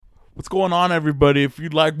What's going on, everybody? If you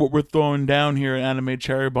like what we're throwing down here at Anime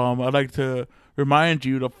Cherry Bomb, I'd like to remind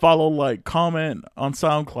you to follow, like, comment on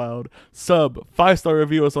SoundCloud, sub, 5-star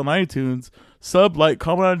review us on iTunes, sub, like,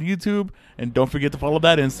 comment on YouTube, and don't forget to follow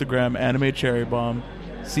that Instagram, Anime Cherry Bomb.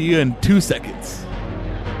 See you in 2 seconds.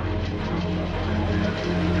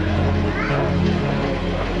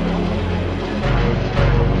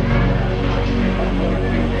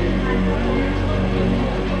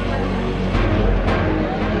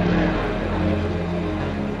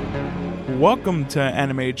 Welcome to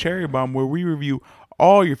Anime Cherry Bomb, where we review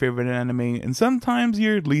all your favorite anime and sometimes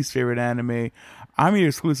your least favorite anime. I'm your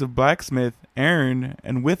exclusive blacksmith, Aaron,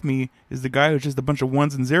 and with me is the guy who's just a bunch of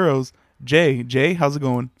ones and zeros, Jay. Jay, how's it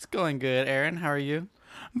going? It's going good, Aaron. How are you?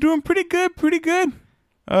 I'm doing pretty good, pretty good.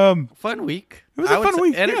 Fun week. It was a fun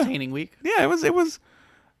week, yeah. Entertaining week. Yeah, it was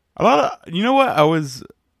a lot of, you know what? I was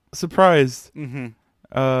surprised.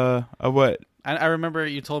 Of what? I remember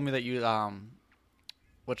you told me that you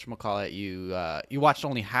whatchamacallit, you watched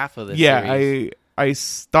only half of this series. I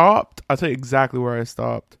stopped. I'll tell you exactly where I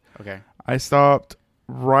stopped. Okay. I stopped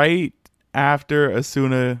right after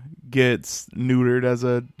Asuna gets neutered as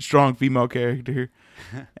a strong female character.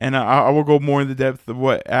 And I will go more into depth of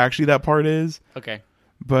what actually that part is. Okay.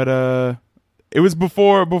 But it was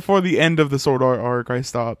before the end of the Sword Art arc I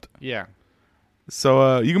stopped. Yeah.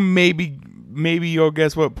 So you can maybe you'll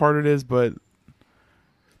guess what part it is, but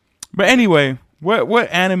anyway, what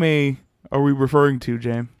anime are we referring to,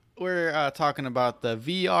 James? We're talking about the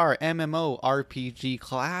VR MMO RPG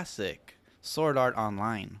classic, Sword Art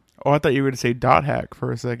Online. Oh, I thought you were going to say Dot Hack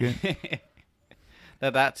for a second.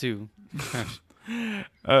 That too.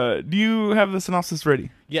 Do you have the synopsis ready?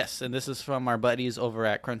 Yes, and this is from our buddies over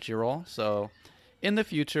at Crunchyroll. So, in the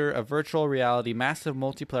future, a virtual reality massive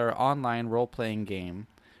multiplayer online role-playing game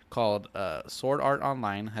called Sword Art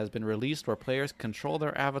Online has been released, where players control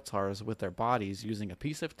their avatars with their bodies using a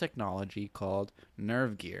piece of technology called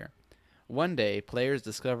Nerve Gear. One day, players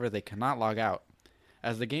discover they cannot log out,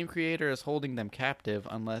 as the game creator is holding them captive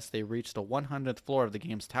unless they reach the 100th floor of the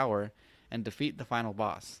game's tower and defeat the final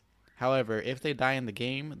boss. However, if they die in the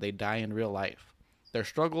game, they die in real life. Their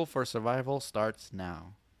struggle for survival starts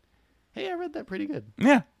now. Hey, I read that pretty good.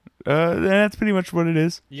 Yeah, that's pretty much what it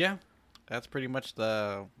is. Yeah, that's pretty much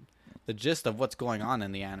the gist of what's going on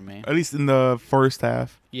in the anime. At least in the first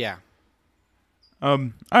half. Yeah. All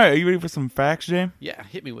right, are you ready for some facts, James? Yeah,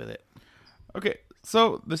 hit me with it. Okay,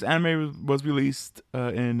 so this anime was released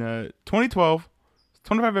in 2012.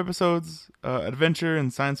 25 episodes, adventure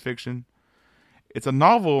and science fiction. It's a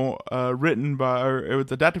novel written by, or it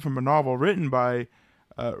was adapted from a novel written by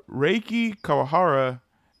Reiki Kawahara.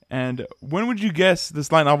 And when would you guess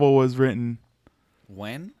this light novel was written?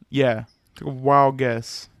 When? Yeah, took a wild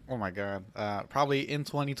guess. Oh my god. Probably in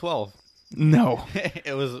 2012. No.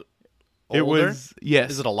 It was older? It was,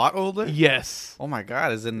 yes. Is it a lot older? Yes. Oh my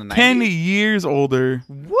god, is it in the 90s? 10 years older.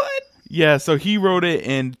 What? Yeah, so he wrote it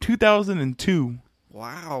in 2002.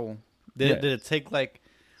 Wow. Did it take, like,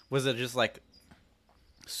 was it just like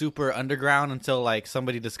super underground until like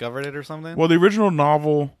somebody discovered it or something? Well, the original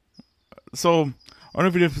novel, so I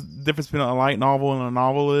don't know if the difference between a light novel and a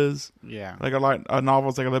novel is. Yeah. Like a novel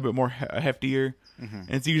is like a little bit more heftier. Mm-hmm.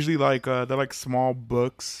 And it's usually like they're like small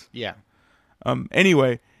books. Yeah.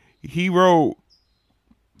 Anyway, he wrote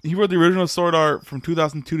the original Sword Art from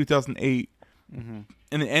 2002 to 2008, and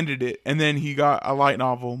then ended it, and then he got a light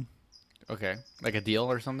novel. Okay, like a deal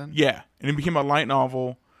or something. Yeah, and it became a light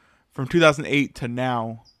novel from 2008 to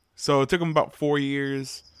now. So it took him about 4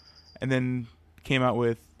 years, and then came out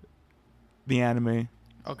with the anime.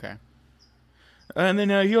 Okay. And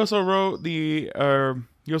then he also wrote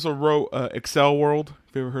Excel World.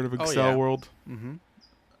 If you ever heard of Excel World,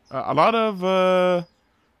 a lot of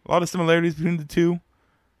similarities between the two.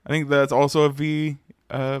 I think that's also a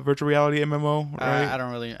virtual reality MMO,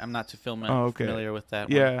 right? I'm not too familiar with that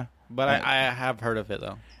one. Yeah. But I have heard of it,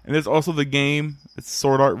 though. And there's also the game. It's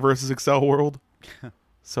Sword Art versus Excel World.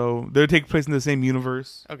 So they take place in the same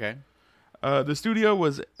universe. Okay. The studio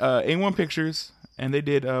was A1 Pictures, and they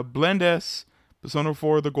did Blend S, Persona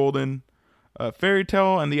 4, The Golden, Fairy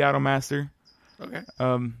Tail, and The Idol Master. Okay.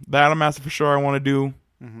 The Idol Master for sure I want to do.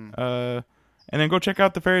 And then go check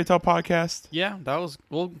out the Fairy Tail podcast. Yeah,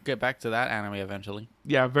 we'll get back to that anime eventually.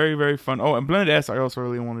 Yeah, very, very fun. Oh, and Blended S I also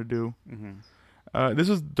really want to do. This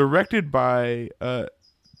was directed by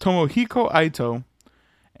Tomohiko Aito,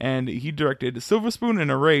 and he directed Silver Spoon and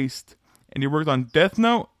Erased, and he worked on Death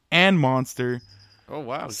Note and Monster. Oh,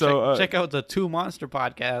 wow. So check out the 2 Monster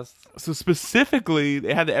podcasts. So specifically,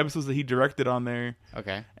 they had the episodes that he directed on there.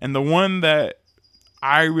 Okay. And the one that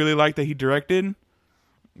I really liked that he directed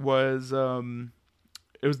was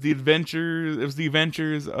It was the adventures. It was the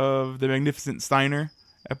adventures of the Magnificent Steiner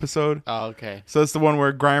episode. Oh, okay. So it's the one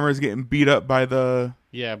where Grimer's getting beat up by the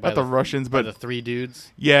Yeah, not the Russians, by but the three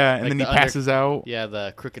dudes. yeah, and like then he the under- passes out. Yeah,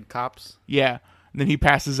 the crooked cops. Yeah, and then he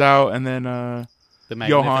passes out, and then The Johann,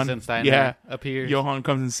 Magnificent Steiner yeah, appears. Johann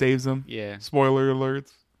comes and saves him. Yeah. Spoiler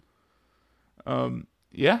alerts.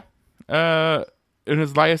 Yeah. It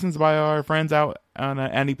was licensed by our friends out on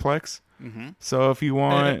Aniplex. Mm-hmm. So if you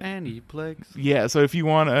want, Aniplex. yeah. So if you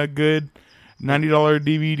want a good $90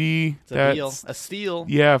 DVD, It's a deal. A steal.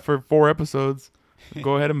 yeah, for 4 episodes,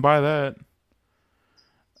 go ahead and buy that.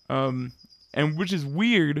 And which is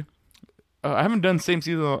weird. I haven't done same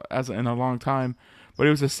season as in a long time, but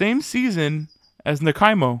it was the same season as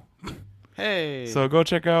Nakaimo. Hey. So go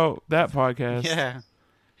check out that podcast. yeah.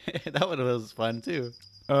 That one was fun too.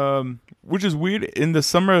 Which is weird. In the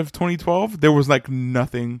summer of 2012, there was like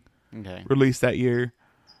nothing Okay. released that year.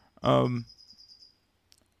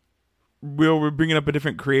 We're bringing up a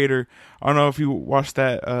different creator. I don't know if you watched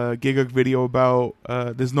that Giguk video about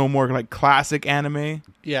there's no more like classic anime.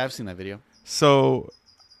 Yeah, I've seen that video. So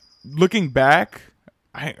looking back,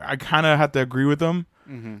 I kind of have to agree with them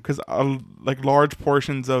because like large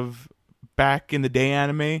portions of back in the day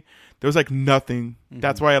anime, there was like nothing.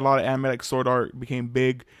 That's why a lot of anime like Sword Art became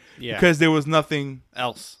big because there was nothing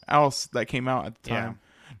else that came out at the time.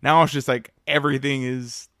 Now it's just like everything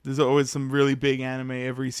is. There's always some really big anime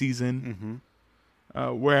every season.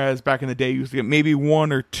 Whereas back in the day, you used to get maybe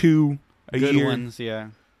 1 or 2 a Good year. ones, yeah.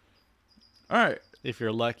 All right. If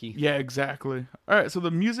you're lucky. Yeah, exactly. All right. So the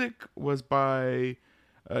music was by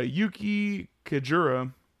Yuki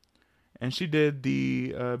Kajura, and she did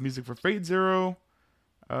the music for Fate Zero,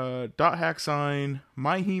 Dot Hack Sign,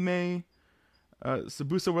 My Hime,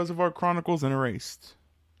 Sabusa Reservoir Chronicles, and Erased.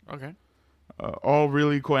 Okay. All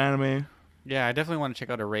really cool anime. Yeah, I definitely want to check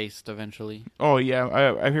out Erased eventually. Oh yeah,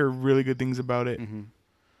 I hear really good things about it.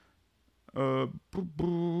 The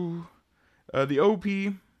OP,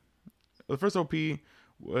 the first OP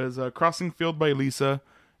was Crossing Field by Lisa,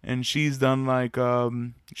 and she's done like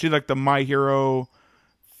she's like the My Hero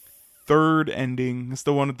third ending. It's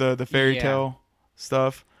the one with the fairy tale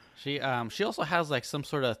stuff. She also has like some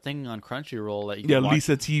sort of thing on Crunchyroll that you Yeah, can watch.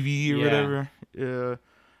 Lisa TV or whatever. Yeah.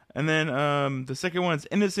 And then the second one is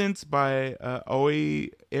Innocence by Aoi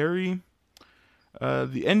Eri.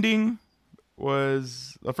 The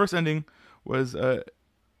first ending was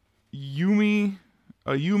Yume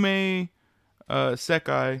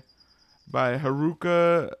Sekai by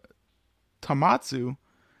Haruka Tamatsu,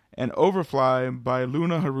 and Overfly by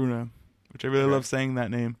Luna Haruna, which I really love saying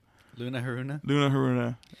that name. Luna Haruna? Luna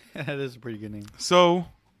Haruna. That is a pretty good name. So,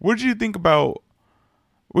 what did you think about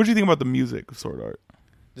the music of Sword Art?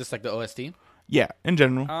 Just like the OST? Yeah, in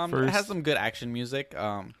general. It has some good action music.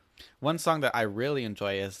 One song that I really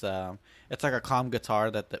enjoy is it's like a calm guitar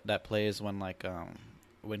that plays when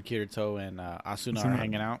when Kirito and Asuna are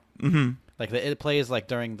hanging out. Mm-hmm. Like it plays like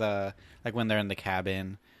during when they're in the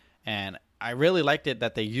cabin, and I really liked it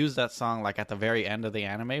that they used that song like at the very end of the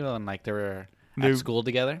anime when like they were at school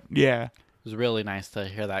together. Yeah, it was really nice to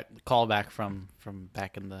hear that callback from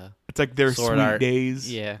back in the. It's like their Sword sweet Art days.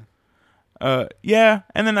 Yeah. Yeah,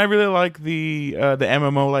 and then I really like the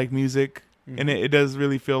MMO like music, and it does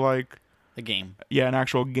really feel like a game. Yeah, an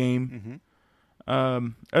actual game.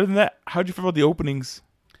 Other than that, how'd you feel about the openings?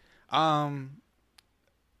 I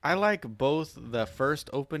like both the first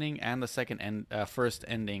opening and the first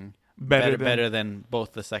ending better than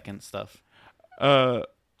both the second stuff.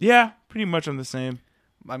 Yeah, pretty much on the same.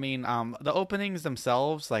 I mean, the openings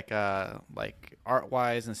themselves, like art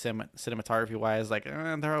wise and cinematography wise,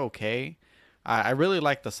 they're okay. I really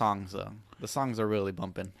like the songs though. The songs are really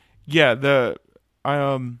bumping. Yeah, the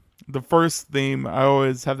first theme, I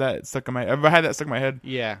always have that stuck in my. I've had that stuck in my head.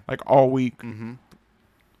 Yeah, like all week. Mm-hmm.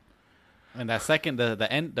 And that second,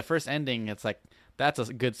 the first ending, it's like that's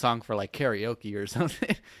a good song for like karaoke or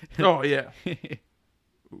something. Oh yeah.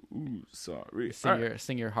 Ooh, sorry.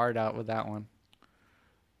 Sing your heart out with that one.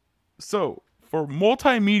 So for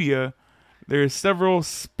multimedia, there's several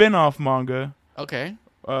spin-off manga. Okay.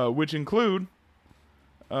 Which include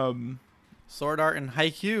Sword Art and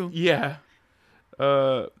Haikyuu. Yeah.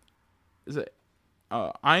 Is it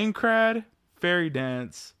Aincrad, Fairy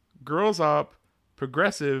Dance, Girls Up,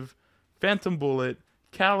 Progressive, Phantom Bullet,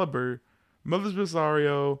 Caliber, Mother's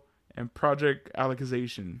Bizarro, and Project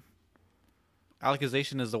Alicization.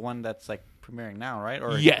 Alicization is the one that's like premiering now, right?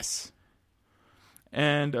 Or yes.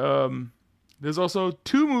 And there's also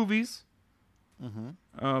 2 movies.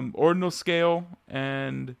 Ordinal Scale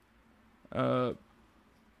and and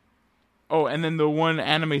then the one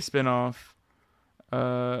anime spinoff,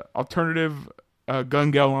 Alternative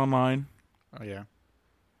Gun Gale Online. Oh yeah.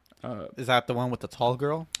 Uh, Is that the one with the tall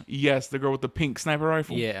girl? yes, the girl with the pink sniper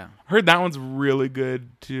rifle. Yeah. Heard that one's really good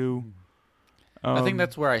too. I think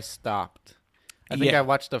that's where I stopped. I think yeah. I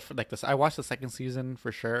watched I watched the second season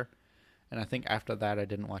for sure, and I think after that I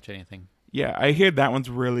didn't watch anything. Yeah, I hear that one's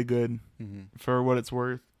really good Mm-hmm. for what it's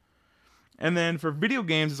worth. And then for video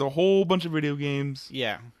games, there's a whole bunch of video games.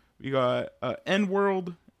 Yeah. We got End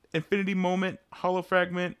World, Infinity Moment, Hollow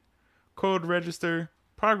Fragment, Code Register,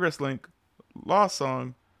 Progress Link, Lost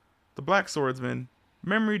Song, The Black Swordsman,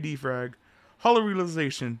 Memory Defrag, Hollow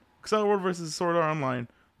Realization, Excel World vs. Sword Art Online,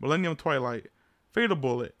 Millennium Twilight, Fatal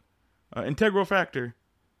Bullet, Integral Factor,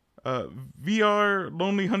 VR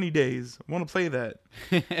Lonely Honey Days. I want to play that.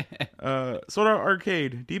 Sword Art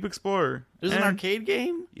Arcade, Deep Explorer. There's an arcade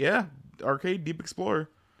game? Yeah, Arcade, Deep Explorer.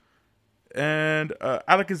 And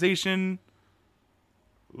Alicization,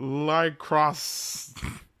 Lycross.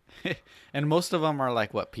 And most of them are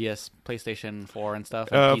like what, PlayStation 4 and stuff?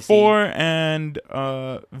 And PC? 4 and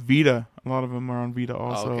Vita. A lot of them are on Vita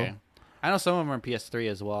also. Oh, okay. I know some of them are on PS3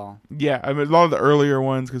 as well. Yeah, I mean, a lot of the earlier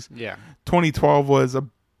ones, because Yeah. 2012 was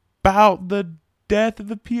about the death of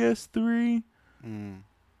the PS3. Mm.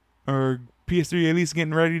 Or PS3 at least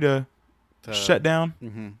getting ready to shut down.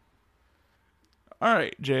 Mm-hmm. All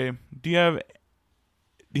right, Jay. Do you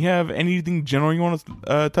have anything general you want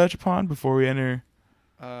to touch upon before we enter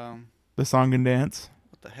the song and dance?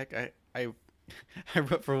 What the heck? I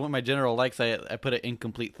wrote for one of my general likes. I put an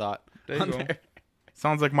incomplete thought. There you on go. there.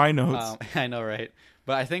 Sounds like my notes. I know, right?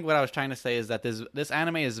 But I think what I was trying to say is that this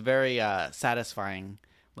anime is very satisfying.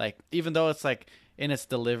 Like, even though it's like in its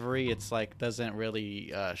delivery, it's like doesn't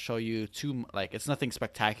really show you too like it's nothing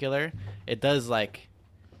spectacular. It does like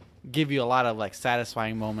give you a lot of like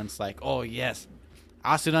satisfying moments. Like, oh yes,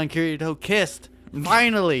 Asuna and Kirito kissed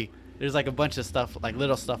finally. There's like a bunch of stuff, like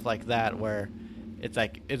little stuff like that, where it's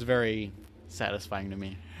like it's very satisfying to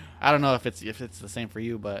me. I don't know if it's the same for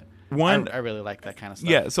you, but I really like that kind of stuff.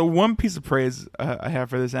 Yeah, so one piece of praise I have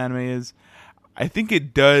for this anime is I think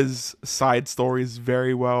it does side stories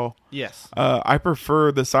very well. Yes. I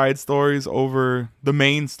prefer the side stories over the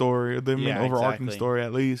main story, the main overarching story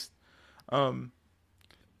at least.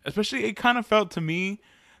 Especially, it kind of felt to me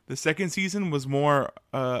the second season was more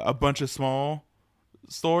a bunch of small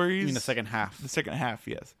stories. You mean the second half? The second half,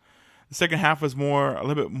 yes. The second half was a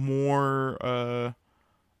little bit more,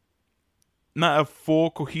 not a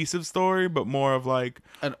full cohesive story, but more of like,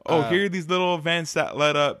 here are these little events that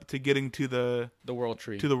led up to getting to the world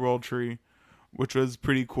tree. To the world tree, which was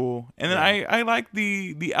pretty cool. And then I like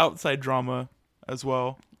the outside drama as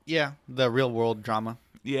well. Yeah, the real world drama.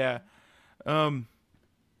 Yeah.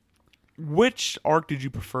 Which arc did you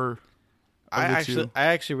prefer? I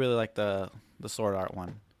actually really like the Sword Art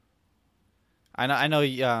one. I know.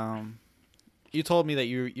 You told me that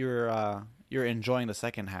you're enjoying the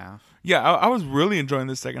second half. Yeah, I was really enjoying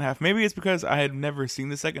the second half. Maybe it's because I had never seen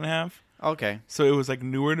the second half. Okay. So it was like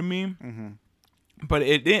newer to me. Mm-hmm. But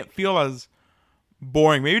it didn't feel as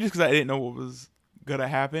boring. Maybe just because I didn't know what was gonna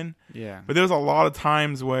happen. Yeah. But there was a lot of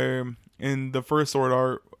times where in the first Sword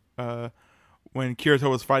Art, when Kirito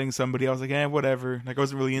was fighting somebody, I was like, whatever. Like I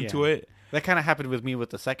wasn't really into it. That kind of happened with me with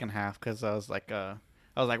the second half because I was like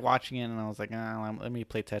watching it and I was like, let me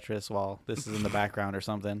play Tetris while this is in the background or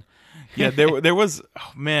something. Yeah, there was there was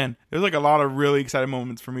like a lot of really exciting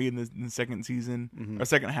moments for me in the second season or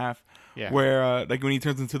second half, where like when he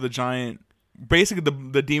turns into the giant, basically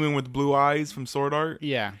the demon with blue eyes from Sword Art.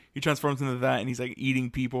 Yeah, he transforms into that and he's like eating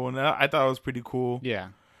people, and I thought it was pretty cool. Yeah,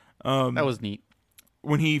 that was neat.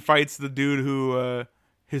 When he fights the dude who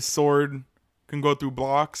his sword can go through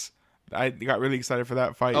blocks. I got really excited for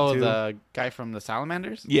that fight, too. Oh, the guy from the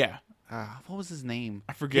Salamanders? Yeah. What was his name?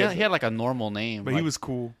 I forget. He had like a normal name. But he was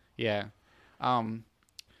cool. Yeah.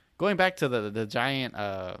 Going back to the giant,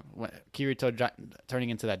 Kirito turning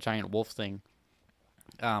into that giant wolf thing,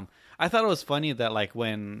 I thought it was funny that like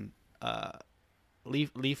when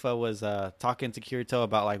Leafa was talking to Kirito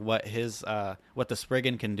about like what the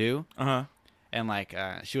Spriggan can do. Uh-huh. And like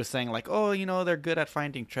she was saying like, oh, they're good at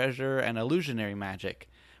finding treasure and illusionary magic.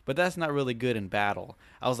 But that's not really good in battle.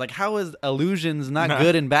 I was like, how is illusions not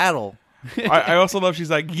good in battle? I also love she's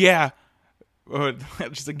like, yeah.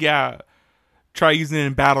 She's like, yeah, try using it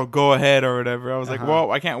in battle, go ahead or whatever. I was like, well,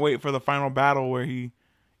 I can't wait for the final battle where he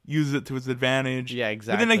uses it to his advantage. Yeah,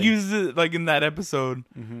 exactly. But then like uses it like in that episode.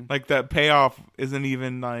 Mm-hmm. Like that payoff isn't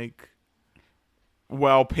even like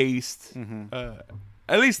well paced. Mm-hmm.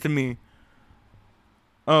 At least to me.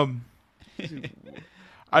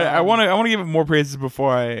 I want to give it more praises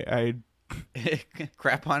before I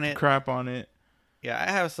crap on it. Crap on it. Yeah, I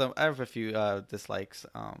have a few dislikes.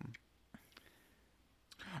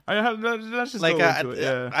 Let's just Like go into it.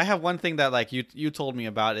 Yeah. I have one thing that like you told me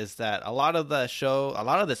about is that a lot of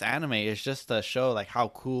this anime is just to show like how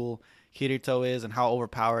cool Kirito is and how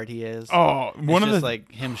overpowered he is. Oh, It's just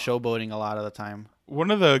like him showboating a lot of the time. one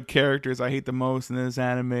of the characters I hate the most in this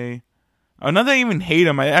anime. Not that I even hate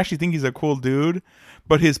him. I actually think he's a cool dude,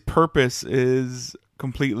 but his purpose is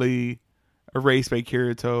completely erased by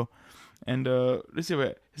Kirito. And let's see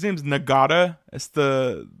what his name's Nagata. It's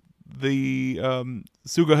the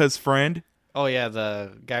Sugaha's friend. Oh yeah,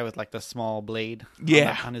 the guy with like the small blade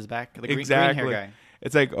on his back. The green hair guy.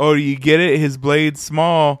 It's like, oh, do you get it? His blade's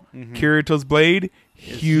small. Kirito's blade,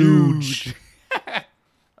 huge.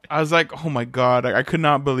 I was like, oh my god, I could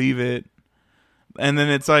not believe it. And then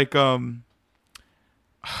it's like,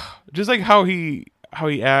 just like how he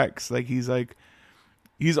acts, like he's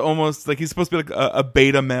almost like he's supposed to be like a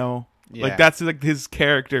beta male. Yeah. Like that's like his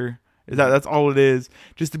character. That's all it is.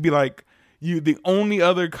 Just to be like the only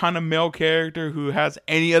other kind of male character who has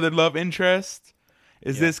any other love interest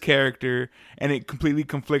is this character, and it completely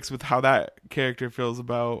conflicts with how that character feels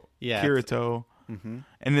about Kirito. And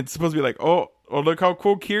it's supposed to be like, oh, look how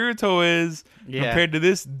cool Kirito is compared to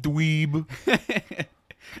this dweeb.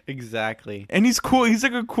 Exactly. And he's cool. He's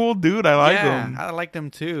like a cool dude. I like him. I liked him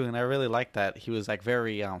too, and I really liked that he was like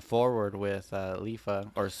very forward with Lifa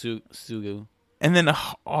or Sugu. And then, and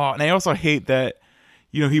I also hate that,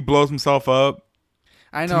 he blows himself up.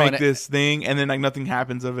 I know, to make this thing, and then like nothing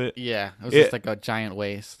happens of it. Yeah, it was just like a giant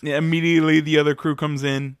waste. Yeah, immediately the other crew comes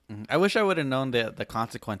in. I wish I would have known the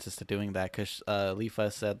consequences to doing that, because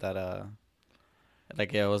Lifa said that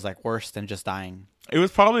like it was like worse than just dying. It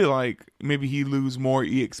was probably like maybe he lose more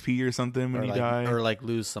EXP or something when he died, or like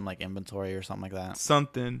lose some like inventory or something like that.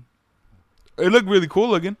 Something. It looked really cool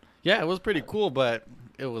looking. Yeah, it was pretty cool, but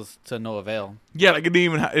it was to no avail. Yeah, like it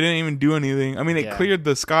didn't even do anything. I mean, it cleared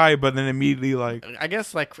the sky, but then immediately like I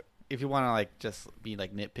guess like if you want to like just be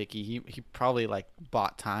like nitpicky, he probably like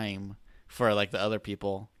bought time for like the other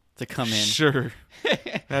people to come in. Sure,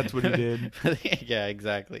 that's what he did. Yeah,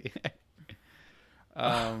 exactly.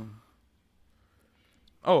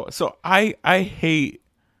 Oh, so I hate.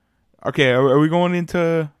 Okay, are we going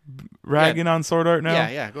into ragging on Sword Art now?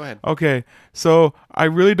 Yeah, go ahead. Okay, so I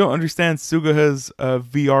really don't understand Sugaha's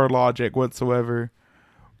VR logic whatsoever,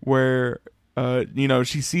 where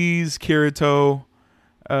she sees Kirito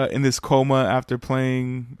in this coma after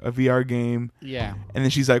playing a VR game. Yeah, and then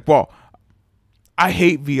she's like, "Well, I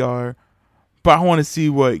hate VR, but I want to see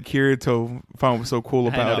what Kirito found so cool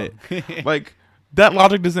about it." Like that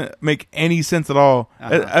logic doesn't make any sense at all.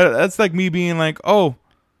 That's like me being like, "Oh,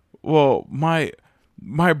 well, my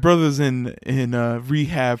brother's in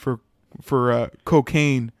rehab for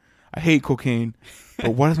cocaine. I hate cocaine,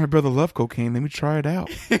 but why does my brother love cocaine? Let me try it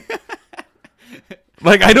out."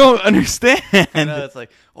 Like I don't understand. I know, it's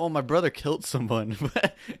like, oh, my brother killed someone,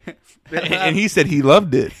 and he said he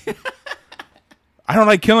loved it. I don't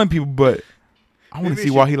like killing people, but I want to see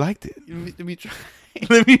why he liked it. Let me try.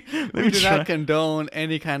 let me we do not condone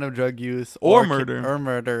any kind of drug use or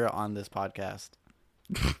murder on this podcast.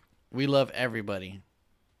 We love everybody.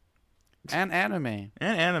 And anime.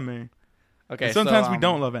 Okay. And sometimes we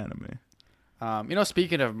don't love anime.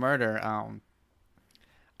 Speaking of murder,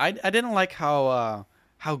 I didn't like how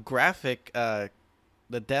graphic the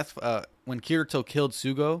death when Kirito killed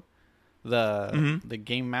Sugo, the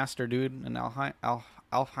game master dude in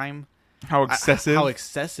Alfheim. How excessive? How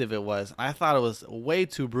excessive it was. I thought it was way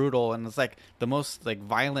too brutal, and it's like the most like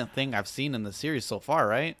violent thing I've seen in the series so far.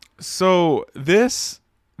 Right? So this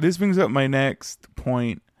brings up my next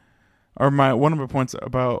point, or one of my points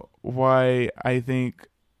about why I think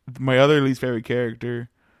my other least favorite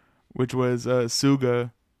character, which was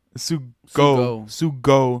Sugo.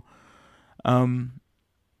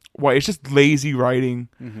 Why it's just lazy writing.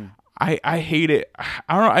 I hate it.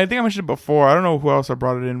 I don't know. I think I mentioned it before. I don't know who else I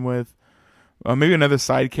brought it in with. Maybe another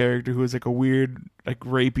side character who is like a weird, like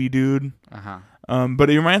rapey dude. But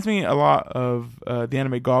it reminds me a lot of the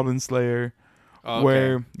anime Goblin Slayer,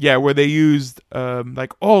 where they used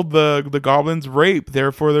like, oh, the goblins rape,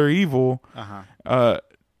 therefore they're evil.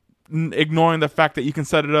 Ignoring the fact that you can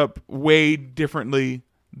set it up way differently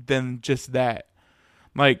than just that.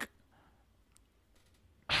 Like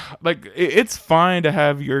it's fine to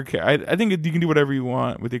have your. I think you can do whatever you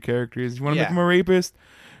want with your characters. You want to make him a rapist,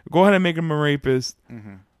 go ahead and make him a rapist.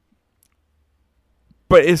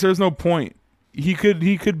 But there's no point. He could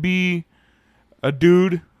be a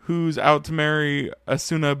dude who's out to marry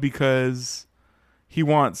Asuna because he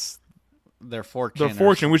wants their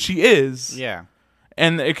fortune, which he is. Yeah,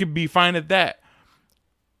 and it could be fine at that.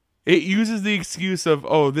 It uses the excuse of,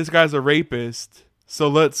 oh, this guy's a rapist, so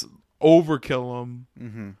let's overkill him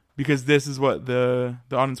Mm-hmm. because this is what the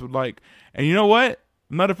audience would like. And you know what?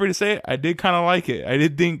 I'm not afraid to say it. I did kind of like it. I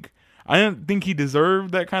didn't think he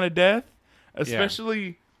deserved that kind of death,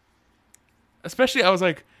 especially I was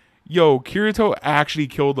like, yo, Kirito actually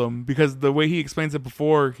killed him, because the way he explains it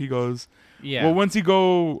before, he goes, Yeah. well, once you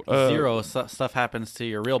go 0, stuff happens to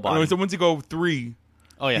your real body. so once you go 3,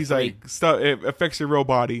 Oh yeah, he's 3. like, stuff, it affects your real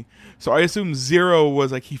body. So I assume 0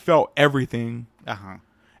 was like he felt everything. Uh-huh.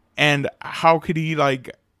 And how could he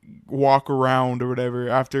like walk around or whatever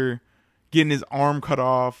after getting his arm cut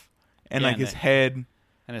off and Yeah, like and his head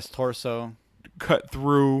And his torso. cut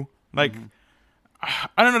through? Like, I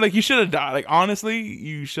don't know. Like, you should have died. Like, honestly,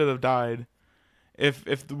 you should have died.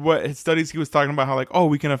 If what his studies he was talking about, how like, oh,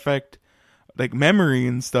 we can affect like memory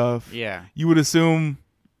and stuff. Yeah. You would assume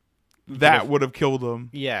that could've- would have killed him.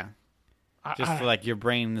 Yeah. Just like your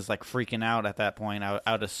brain is like freaking out at that point, I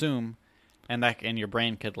would assume, and your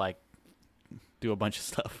brain could like do a bunch of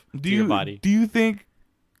stuff to your body. Do you think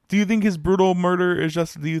his brutal murder is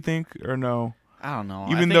just? Do you think, or no? I don't know.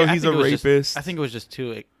 Even though he's a rapist, I think it was just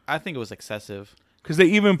too. I think it was excessive. because they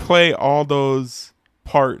even play all those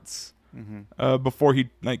parts Mm-hmm. before he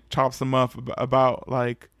like chops them up about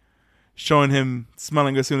like showing him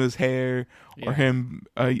smelling Asuna's hair or Yeah. him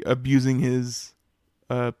abusing his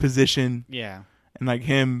position Yeah. and like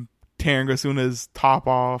him tearing Asuna's top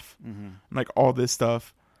off Mm-hmm. and like all this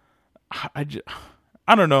stuff. I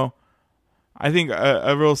don't know. I think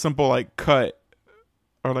a real simple like cut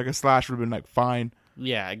or like a slash would have been like fine.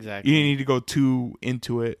 Yeah. You Exactly. didn't need to go too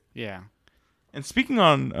into it. Yeah. And speaking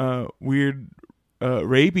on weird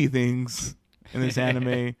rapey things in this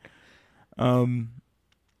anime,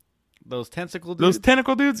 Those tentacle dudes. those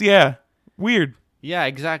tentacle dudes, yeah, weird. Yeah.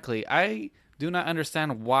 Exactly. I do not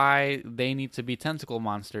understand why they need to be tentacle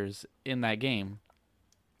monsters in that game.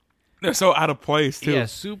 They're so out of place too. Yeah.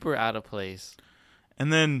 Super out of place.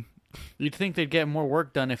 And then You'd think they'd get more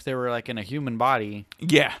work done if they were like in a human body.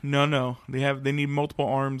 no, they need multiple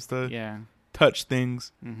arms to Yeah. touch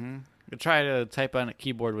things. Mm-hmm. Try to type on a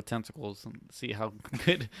keyboard with tentacles and see how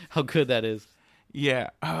good that is. Yeah,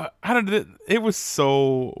 I don't. It was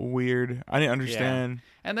so weird. I didn't understand.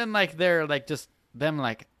 And then like they're like just them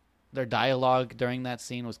like their dialogue during that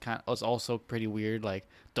scene was also pretty weird. Like,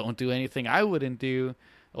 don't do anything I wouldn't do,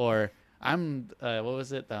 or I'm what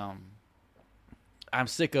was it? I'm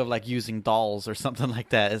sick of like using dolls or something like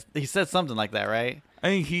that. He said something like that, right? I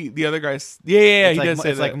think the other guys. Yeah, It's he like, does say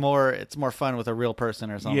it's that. like it's more fun with a real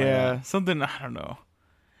person or something. Yeah, like that. something I don't know.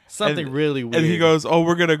 Something really weird. And he goes, "Oh,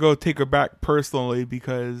 we're gonna go take her back personally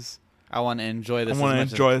because I want to enjoy this. I want to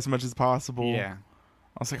enjoy as much as possible." Yeah.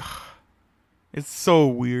 I was like, it's so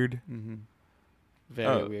weird. Mm-hmm. Very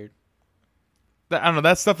Uh, weird. I don't know,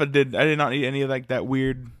 that stuff I did not need any of like that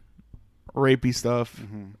weird rapey stuff.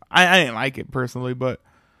 Mm-hmm. I didn't like it personally, but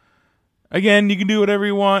again, you can do whatever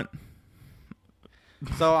you want.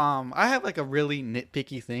 So I have like a really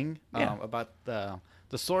nitpicky thing Yeah. about the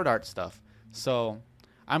sword art stuff. So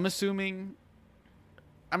I'm assuming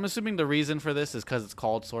the reason for this is because it's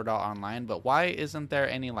called Sword Art Online. But why isn't there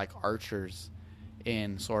any like archers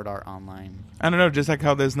in Sword Art Online? I don't know, just like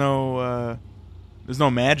how there's no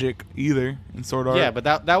magic either in Sword Art. Yeah, but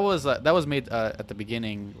that was made at the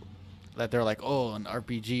beginning. That they're like, oh, an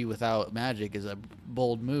RPG without magic is a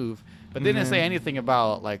bold move. But they didn't say anything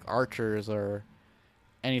about like archers or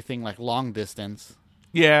anything like long distance.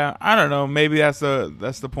 Yeah, I don't know. Maybe that's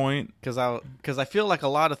the point. Because I feel like a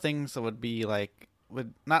lot of things would be like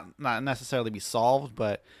would not necessarily be solved,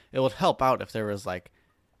 but it would help out if there was like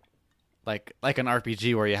an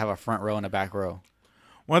RPG where you have a front row and a back row.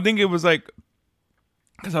 Well, I think it was like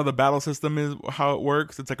because how the battle system is, how it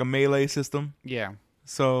works. It's like a melee system, Yeah,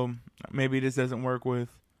 so maybe this doesn't work with.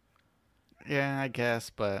 yeah, I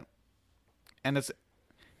guess, but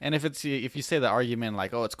if you say the argument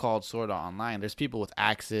like, oh, it's called Sword Art Online, there's people with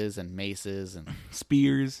axes and maces and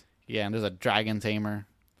Spears. yeah, and there's a dragon tamer.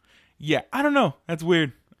 Yeah, I don't know. That's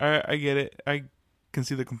weird. I get it. I can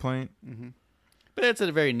see the complaint. Mm-hmm. But it's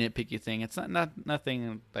a very nitpicky thing. It's not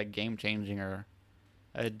nothing like game changing or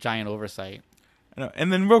a giant oversight. I know.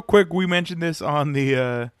 And then real quick, we mentioned this on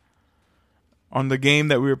the game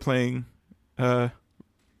that we were playing, Oh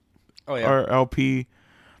our LP,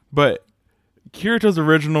 but Kirito's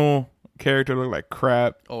original character looked like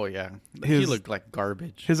crap. Oh yeah, he His- looked like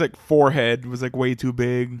garbage. His like forehead was like way too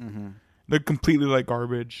big. Mm-hmm. They're completely like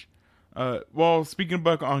garbage. Well, speaking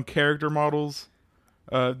about on character models,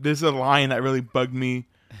 this is a line that really bugged me.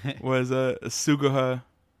 Was Suguha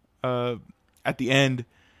at the end?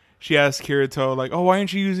 She asked Kirito like, "Oh, why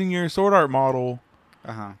aren't you using your sword art model?"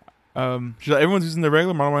 Uh huh. She's like, "Everyone's using the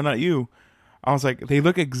regular model. Why not you?" I was like, they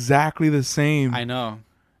look exactly the same. I know.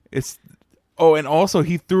 It's and also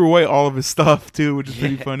he threw away all of his stuff too, which is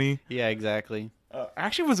pretty funny. Yeah, exactly.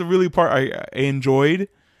 Actually, was a really part I enjoyed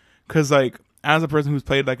because like as a person who's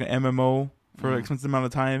played like an MMO for an extensive amount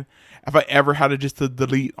of time, if I ever had to just to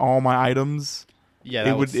delete all my items, Yeah,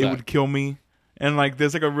 that it would kill me. And like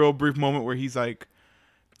there's like a real brief moment where he's like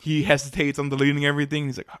he hesitates on deleting everything.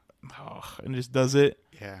 He's like, oh, and just does it.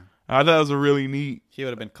 Yeah. I thought that was a really neat. He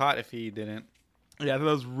would have been caught if he didn't. Yeah, I thought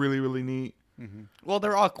that was really really neat. Mm-hmm. Well,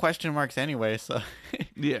 they're all question marks anyway, so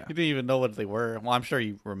Yeah. he didn't even know what they were. Well, I'm sure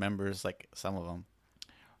he remembers like some of them.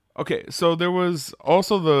 Okay, so there was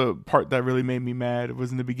also the part that really made me mad. It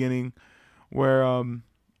was in the beginning where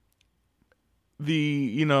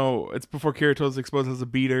it's before Kirito's exposed as a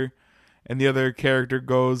beater and the other leader character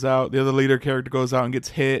goes out and gets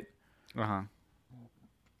hit. Uh-huh.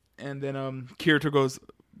 And then Kirito goes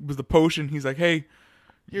with the potion, he's like, "Hey,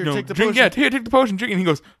 Here, no, take the drink, potion." yeah, here, take the potion, drink." And he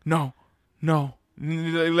goes, "No. And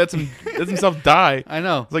he lets himself die. I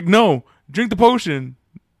know. It's like, "No, drink the potion."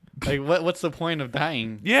 Like, what's the point of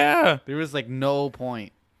dying? Yeah. There was like no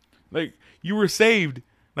point. Like, you were saved.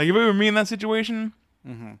 Like, if it were me in that situation,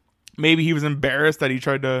 Mm-hmm. maybe he was embarrassed that he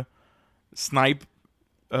tried to snipe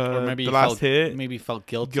Or maybe the he last felt, hit. maybe felt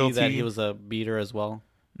guilty Guilty. that he was a beater as well,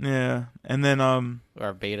 Yeah. And then, or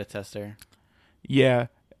a beta tester. yeah.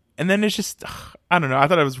 And then it's just, I don't know. I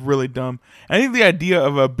thought it was really dumb. And I think the idea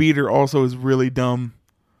of a beater also is really dumb.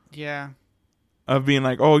 Yeah. Of being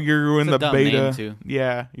like, oh, you're in It's a the dumb beta. name, too.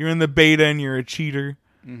 Yeah. You're in the beta and you're a cheater.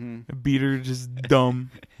 Mm-hmm. A beater, just dumb.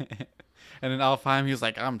 And then Alfheim, he was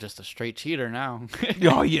like, "I'm just a straight cheater now."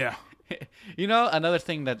 Oh, yeah. You know, another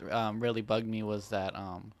thing that really bugged me was that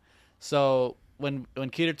so when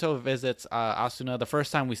Kirito visits Asuna, the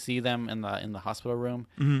first time we see them in the hospital room,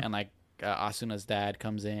 Mhm. and like Asuna's dad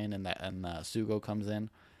comes in and Sugo comes in,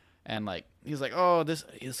 and like he's like, "Oh, this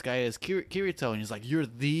guy is Kirito," and he's like, "You're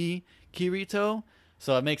the Kirito,"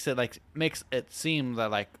 so it makes it seem that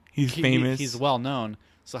like He's famous. he's well known.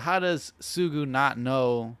 So how does Sugu not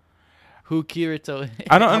know who Kirito is?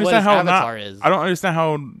 I don't what understand his how avatar is. I don't understand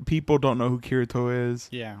how people don't know who Kirito is.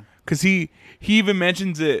 Yeah. Because he even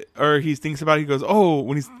mentions it, or he thinks about it. He goes, "Oh,"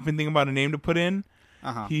 when he's been thinking about a name to put in,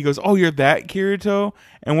 Uh-huh. he goes, "Oh, you're that Kirito."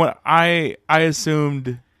 And what I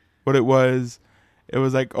assumed what it was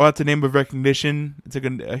like, oh, that's a name of recognition. It's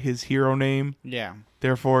like his hero name. Yeah.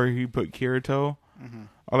 Therefore, he put Kirito. Mm-hmm.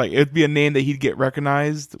 Or like it'd be a name that he'd get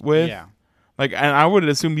recognized with. Yeah. Like, and I would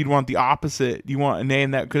assume you'd want the opposite. You want a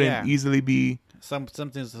name that couldn't Yeah. easily be.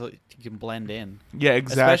 Something so you can blend in. Yeah,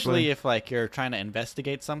 exactly. Especially if like you're trying to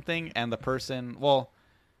investigate something and the person,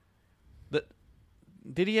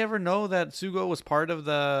 did he ever know that Sugo was part of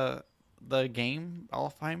the game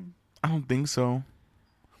Alfheim? I don't think so.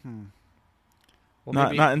 Well,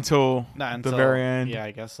 Not until not the very end. Yeah,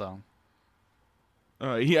 I guess so.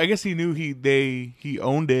 I guess he knew he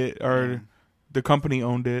owned it, or Yeah. the company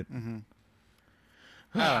owned it. Mm-hmm.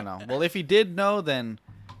 I don't know. Well, if he did know, then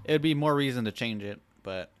it'd be more reason to change it.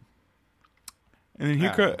 But And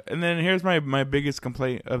then here's my biggest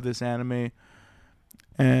complaint of this anime,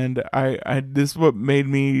 and I this is what made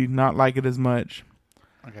me not like it as much.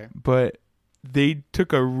 okay, But they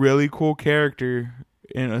took a really cool character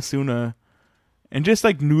in Asuna and just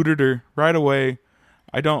like neutered her right away.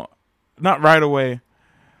 Not right away.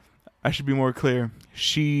 I should be more clear.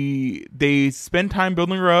 They spend time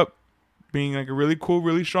building her up, being like a really cool,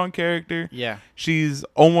 really strong character. yeah, She's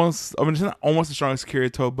almost, she's not almost as strong as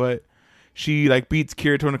Kirito, but she like beats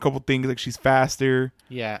Kirito in a couple things. Like she's faster.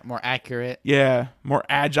 yeah, more accurate. Yeah. More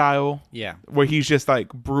agile, Yeah, where he's just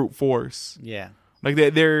like brute force. yeah. Like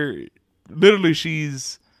they're literally,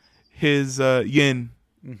 she's his yin.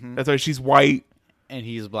 Mm-hmm. That's why she's white. And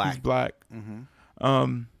he's black. He's black.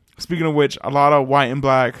 Mm-hmm. Speaking of which, a lot of white and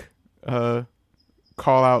black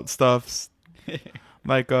call out stuffs.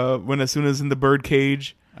 Like when as soon as in the bird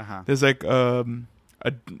cage, Uh-huh. there's like one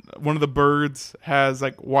of the birds has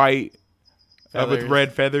like white with Feathers.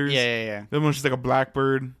 red feathers. Yeah, The other one's just like a black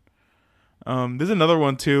bird. There's another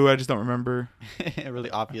one too. I just don't remember. yeah. Really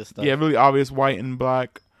obvious stuff. Yeah, really obvious white and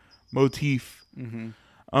black motif. Mm-hmm.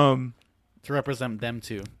 To represent them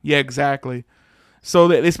too. Yeah, exactly. So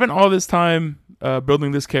they spent all this time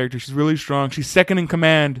building this character. She's really strong. She's second in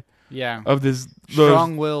command Yeah. of this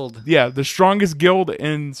Strong-willed. Yeah, the strongest guild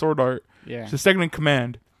in Sword Art. Yeah. She's second in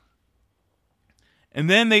command. And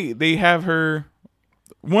then they have her.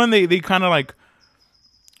 They kind of like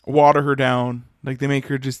water her down. Like they make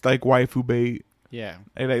her just like waifu bait. Yeah.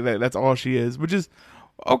 Like that's all she is, which is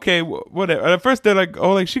okay. Whatever. At first they're like,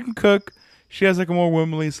 oh, like she can cook. She has like a more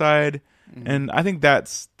womanly side, and I think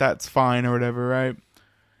that's fine or whatever, right?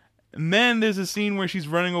 And then there's a scene where she's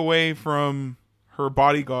running away from her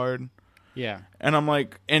bodyguard. Yeah. And I'm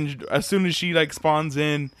like, and as soon as she like spawns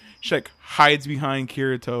in, she like hides behind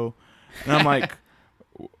Kirito. And I'm like,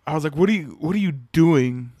 I was like, what are you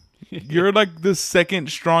doing? You're like the second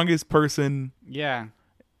strongest person Yeah.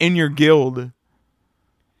 in your guild.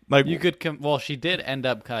 Like You could she did end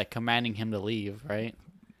up like commanding him to leave, right?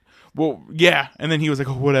 well, yeah. And then he was like,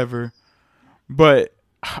 oh, whatever. But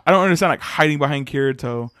I don't understand like hiding behind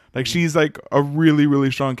Kirito. Like she's like a really,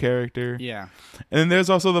 really strong character. Yeah. And then there's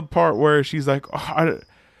also the part where she's like, oh,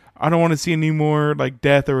 I don't want to see any more like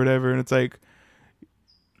death or whatever. And it's like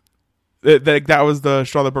that was the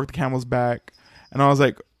straw that broke the camel's back. And I was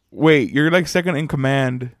like, wait, you're like second in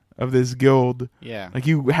command of this guild. Yeah. Like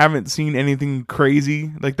you haven't seen anything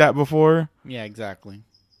crazy like that before. Yeah, exactly.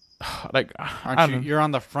 Like Aren't you? You're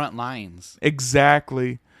on the front lines.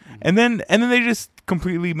 Exactly. And then they just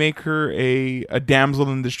completely make her a damsel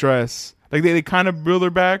in distress. Like they kind of build her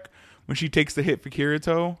back when she takes the hit for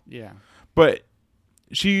Kirito. Yeah. But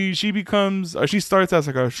she becomes she starts as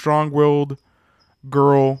like a strong-willed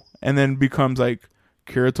girl and then becomes like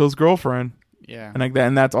Kirito's girlfriend. Yeah. And like that,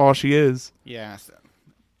 and that's all she is. Yeah.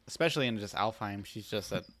 Especially in just Alfheim, she's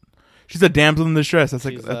just she's a damsel in distress. That's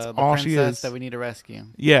like she's, that's the all she princess is. that we need to rescue.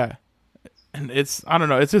 Yeah. And it's I don't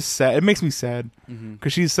know, it's just sad. It makes me sad Mm-hmm.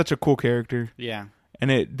 because she's such a cool character. Yeah. And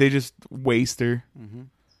they just waste her. Mm-hmm.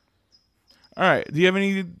 All right. Do you have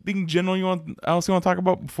anything general else you want to talk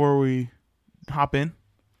about before we hop in?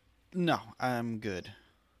 No, I'm good.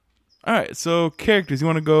 All right. So characters, you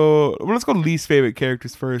want to go? Well, let's go least favorite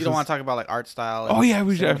characters first. You don't want to talk about like art style? Oh yeah, I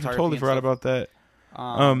cinematography totally and forgot stuff? about that.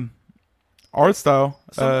 Art style.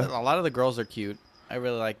 A lot of the girls are cute. I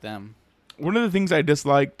really like them. One of the things I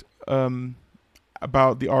disliked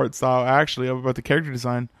about the art style, actually, about the character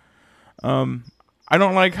design, I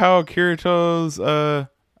don't like how Kirito's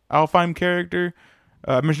Alfheim character.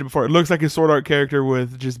 I mentioned before, it looks like his Sword Art character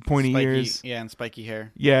with just pointy Spiky, ears. yeah, and spiky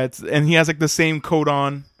hair. Yeah, and he has like the same coat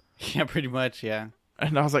on. Yeah, pretty much. Yeah.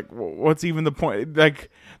 And I was like, what's even the point? Like,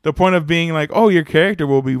 the point of being like, oh, your character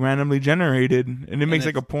will be randomly generated. And it makes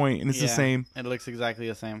like a point, and it's the same. It looks exactly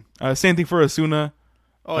the same. Same thing for Asuna.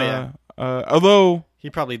 Oh, yeah. Although He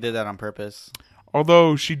probably did that on purpose.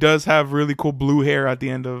 Although she does have really cool blue hair at the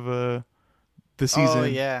end of the season. Oh,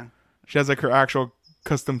 yeah. She has like her actual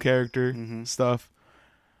custom character stuff.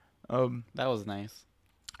 That was nice.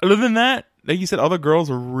 Other than that, like you said, all the girls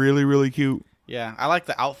are really, really cute. Yeah, I like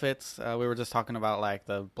the outfits. We were just talking about like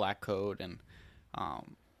the black coat and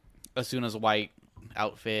Asuna's white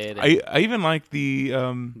outfit. And I even like the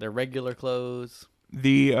their regular clothes.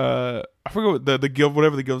 I forget what the guild,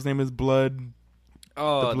 whatever the guild's name is, Blood.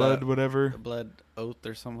 Oh, the Blood, whatever. The Blood Oath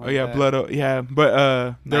or something. Oh yeah, that. Blood Oath. Yeah,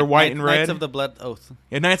 but they're white and red. Knights of the Blood Oath.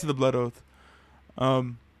 Yeah, Knights of the Blood Oath.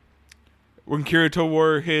 When Kirito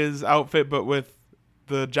wore his outfit, but with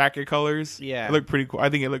the jacket colors, Yeah. it looked pretty cool. I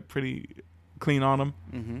think it looked pretty clean on him.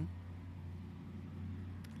 Mm-hmm.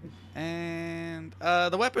 And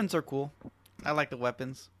the weapons are cool. I like the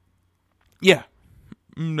weapons. Yeah,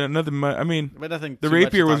 nothing much. I mean, But nothing. the too much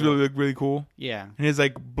rapier to was talk about. really cool, Yeah. and his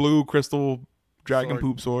like blue crystal dragon Sword.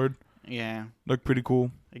 poop sword Yeah. looked pretty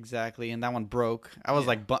cool. Exactly. And that one broke. I was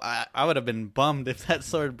like, I would have been bummed if that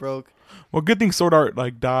sword broke. Well, good thing Sword Art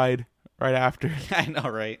like died right after. I know,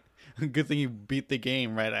 right? Good thing you beat the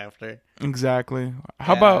game right after. Exactly.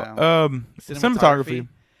 How Yeah. about cinematography?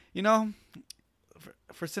 You know,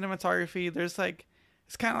 for cinematography, there's like,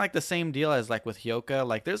 it's kind of like the same deal as like with Hyoka.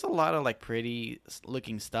 Like, there's a lot of like pretty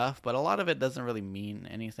looking stuff, but a lot of it doesn't really mean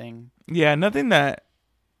anything. Yeah, nothing that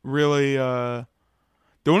really.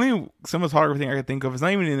 The only cinematography thing I can think of is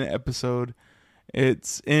not even in the episode.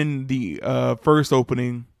 It's in the first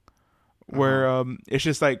opening, where it's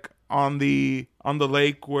just like on the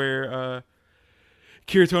lake where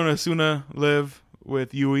Kirito and Asuna live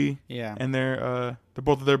with Yui. Yeah. And they're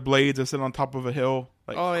both of their blades are sitting on top of a hill,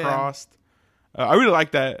 like crossed. Yeah. I really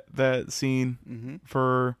like that scene Mm-hmm.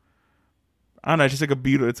 for. I don't know. It's just like a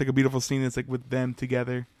beautiful. It's like a beautiful scene. It's like with them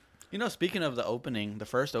together. You know, speaking of the opening, the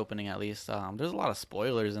first opening at least, there's a lot of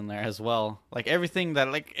spoilers in there as well. Like everything that,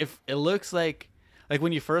 like, if it looks like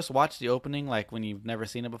when you first watch the opening, like when you've never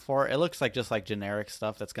seen it before, it looks like just like generic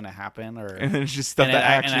stuff that's gonna happen, or And it's just stuff that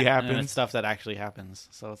actually happens. And it's stuff that actually happens.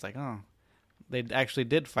 So it's like, oh, they actually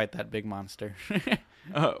did fight that big monster.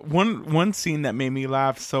 One scene that made me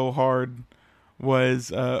laugh so hard was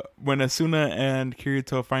when Asuna and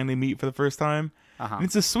Kirito finally meet for the first time. And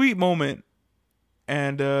it's a sweet moment,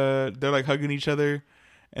 and they're like hugging each other,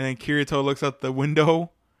 and then Kirito looks out the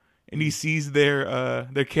window, and he sees their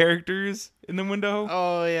characters in the window.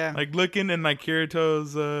 Oh yeah, Like looking, and like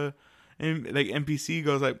Kirito's like NPC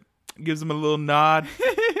goes like, gives him a little nod,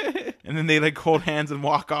 and then they like hold hands and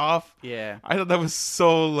walk off. Yeah. I thought that was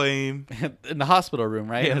so lame. In the hospital room,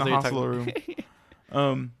 right? Yeah, in That's the what hospital you're room.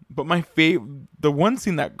 talking- But my the one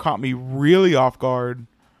scene that caught me really off guard,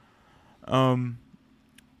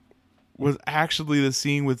 was actually the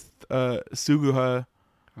scene with Suguha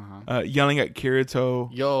yelling at Kirito.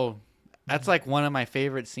 Yo, that's like one of my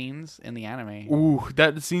favorite scenes in the anime. Ooh,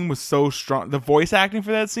 that scene was so strong. The voice acting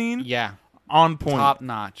for that scene, Yeah, on point. top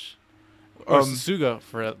notch. Or Um,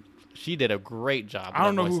 Suga she did a great job. I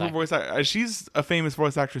don't know with who her that voice act. She's a famous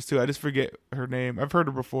voice actress too. I just forget her name. I've heard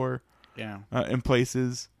her before Yeah, in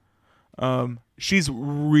places. She's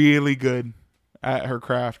really good at her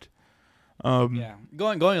craft. yeah.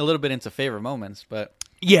 Going a little bit into favorite moments, but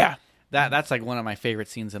Yeah. that's like one of my favorite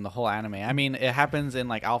scenes in the whole anime. I mean, it happens in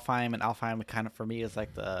like Alfheim, and Alfheim kind of for me is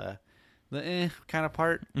like the kind of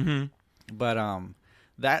part. Mm-hmm. But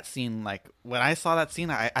that scene, like when I saw that scene,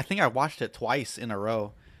 I think I watched it twice in a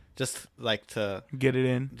row, just like to Get it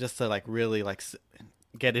in. like really like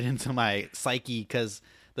get it into my psyche, because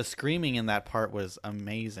the screaming in that part was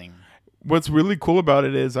amazing. What's really cool about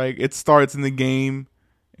it is like it starts in the game,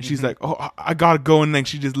 and she's like, "Oh, I gotta go," and then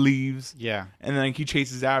she just leaves, Yeah, and then like, he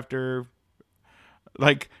chases after.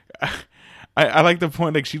 Like, I like the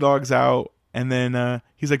point like she logs out, and then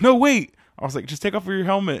he's like, "No, wait." I was like, "Just take off your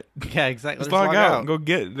helmet. yeah, exactly. Just log out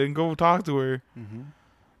and go talk to her." Mm-hmm.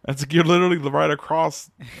 That's like you're literally right across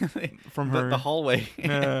from her. the hallway.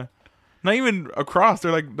 Yeah. Not even across.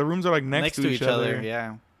 They're like the rooms are like next to each other.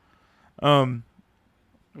 Yeah. Um.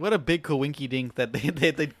 What a big coinky dink that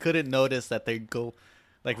they couldn't notice that they go,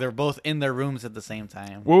 like they're both in their rooms at the same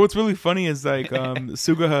time. Well, what's really funny is like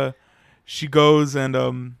Suguha, she goes to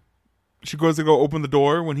go open the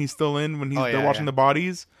door when he's still in they're watching the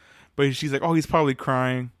bodies, but she's like, "Oh, he's probably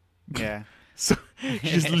crying." Yeah. So she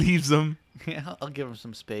just leaves him Yeah, I'll give him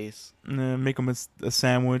some space. and then make him a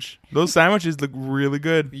sandwich. Those sandwiches look really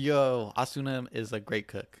good. Yo, Asuna is a great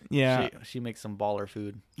cook. Yeah. She makes some baller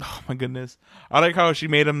food. Oh my goodness, I like how she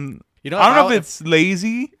made them. You know, I don't know if it's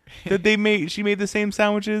lazy that she made the same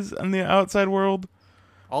sandwiches on the outside world.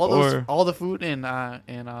 all the food in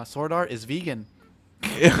Sword Art is vegan.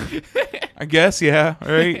 I guess, yeah,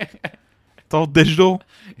 right. It's all digital.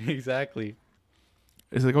 Exactly.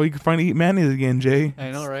 It's like, oh, you can finally eat mayonnaise again, Jay.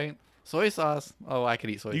 I know, right? Soy sauce. Oh, I could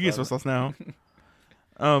eat soy sauce. You get soy sauce now.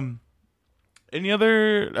 Any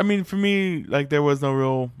other? I mean, for me, like there was no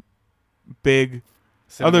real big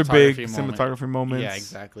cinematography moments. Yeah,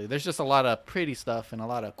 exactly. There's just a lot of pretty stuff and a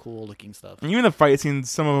lot of cool looking stuff. And even the fight scenes,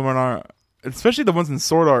 some of them are not, especially the ones in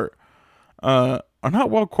Sword Art, are not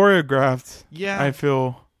well choreographed. Yeah, I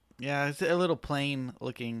feel. Yeah, it's a little plain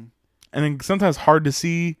looking. And then sometimes hard to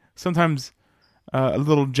see. Sometimes a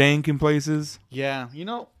little jank in places. Yeah, you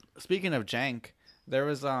know, speaking of jank, there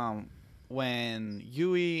was when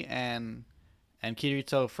Yui and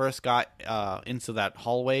Kirito first got into that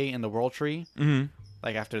hallway in the World Tree,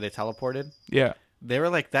 like after they teleported. Yeah, they were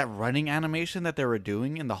like that running animation that they were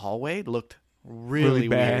doing in the hallway looked really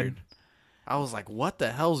bad. weird. I was like, what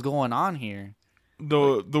the hell's going on here?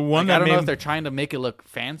 The one Like, that I don't know made if they're trying to make it look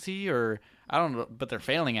fancy or I don't know, but they're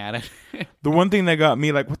failing at it. the one thing that got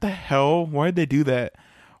me like, what the hell? Why did they do that?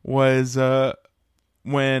 Was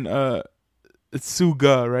when it's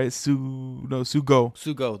Suga, right? Sugo.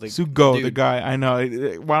 Sugo, the guy. I know.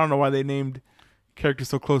 Well, I don't know why they named characters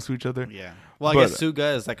so close to each other. Yeah. Well, I guess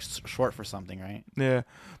Suga is like short for something, right? Yeah,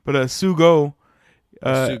 but Sugo.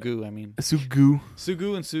 Sugu, I mean. Sugu.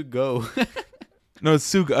 Sugu and Sugo. No, it's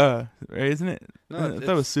Suga, right? Isn't it? No, I thought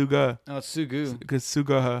it was Suga. No, it's Sugu. Because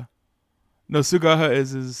Sugaha. No, Sugaha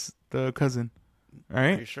is the cousin,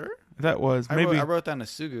 right? Are you sure? That was maybe. I wrote down a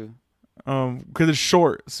Sugu. Because it's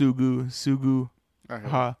short. Sugu. Okay.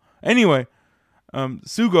 Ha. Anyway,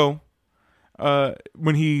 Sugo,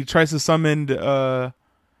 when he tries to summon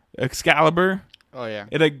Excalibur, Oh yeah.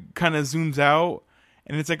 it like kind of zooms out,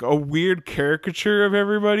 and it's like a weird caricature of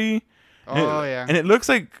everybody. Oh yeah. And it looks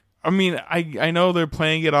like, I mean, I know they're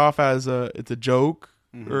playing it off as it's a joke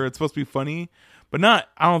or it's supposed to be funny, but not.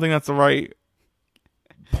 I don't think that's the right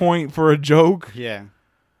point for a joke. Yeah.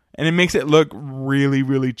 And it makes it look really,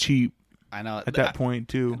 really cheap. I know. At that point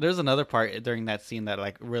too. There's another part during that scene that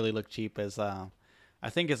like really looked cheap. Is I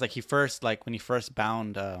think it's like when he first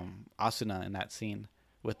bound Asuna in that scene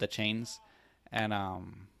with the chains, and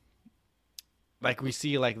like we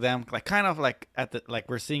see like them like kind of like at the like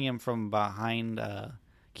we're seeing him from behind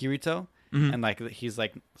Kirito, and like he's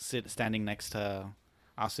like standing next to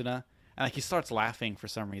Asuna, and like he starts laughing for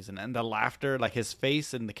some reason, and the laughter, like his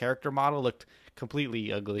face and the character model looked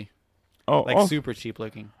completely ugly, Oh, like super cheap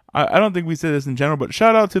looking. I don't think we said this in general, but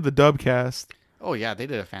shout out to the dub cast. Oh yeah, they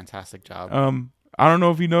did a fantastic job. I don't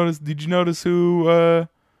know if you noticed. Did you notice who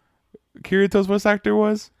Kirito's voice actor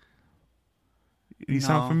was? Did he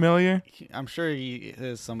sound No. familiar? I'm sure he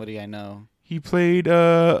is somebody I know. He played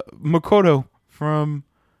Makoto from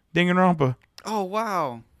Danganronpa. Oh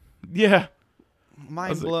wow, Yeah.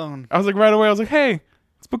 mind blown. I was like right away. I was like, hey,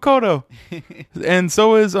 it's Makoto. And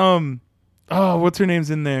so is what's her name's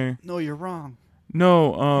in there? No, you're wrong.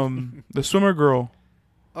 No, the swimmer girl,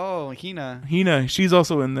 Oh, Hina. Hina. She's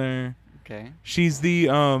also in there. Okay. She's the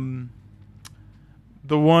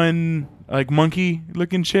one like monkey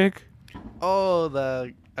looking chick. Oh,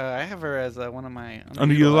 the I have her as one of my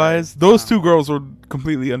Underutilized. Those two girls were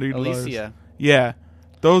completely underutilized. Alicia, Yeah,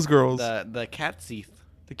 those girls. the cat Seath.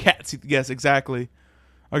 The cat. Yes, exactly.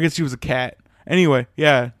 I guess she was a cat. Anyway,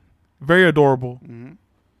 yeah, very adorable. Mm-hmm.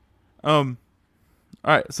 All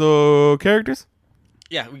right. So characters.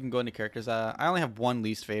 Yeah, we can go into characters. I only have one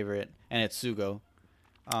least favorite, and it's Sugo.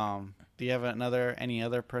 Do you have any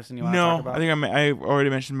other person you want to talk No, about? I think I already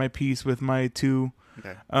mentioned my piece with my two.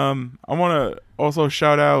 Okay. I want to also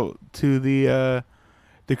shout out to the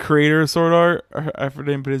creator of Sword Art. I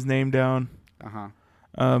didn't put his name down.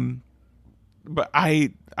 But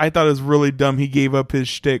I thought it was really dumb. He gave up his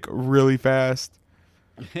shtick really fast.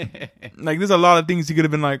 Like, there's a lot of things he could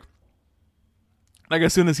have been like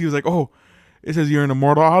as soon as he was like, oh, it says you're an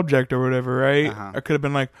immortal object or whatever, right? I could have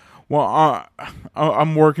been like, well,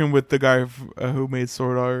 I'm working with the guy who made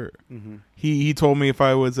Sword Art. Mm-hmm. He told me if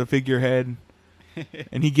I was a figurehead,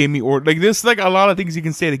 and he gave me order. Like, there's like a lot of things you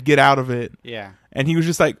can say to get out of it. Yeah. And he was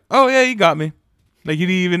just like, oh yeah, you got me. Like, he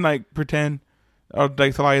didn't even like pretend or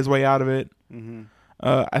like to lie his way out of it. Mm-hmm.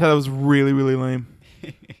 I thought that was really, really lame.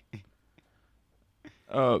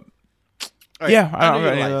 Yeah, I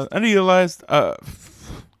don't underutilized.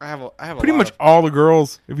 I have pretty much all the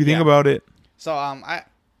girls, if you think about it. So I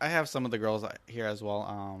have some of the girls here as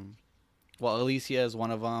well. Well, Alicia is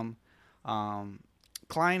one of them.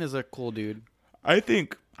 Klein is a cool dude. I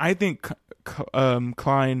think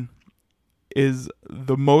Klein is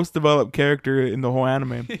the most developed character in the whole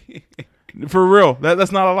anime. For real,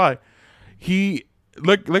 that's not a lie. He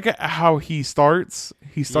look at how he starts.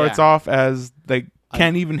 He starts off as like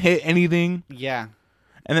can't even hit anything. Yeah.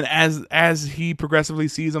 And then as he progressively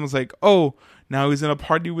sees him, it's like, oh, now he's in a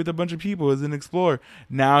party with a bunch of people as an explorer.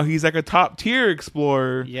 Now he's like a top tier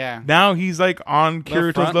explorer. Yeah. Now he's like on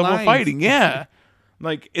Kirito's level lines. fighting. Yeah.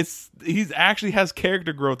 Like, he's actually has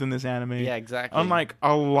character growth in this anime. Yeah, exactly. Unlike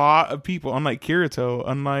a lot of people, unlike Kirito,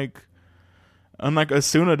 unlike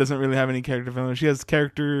Asuna doesn't really have any character development. She has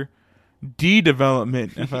character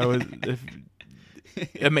development. If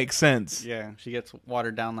it makes sense. Yeah, she gets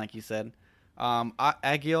watered down, like you said.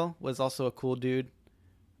 Agil was also a cool dude.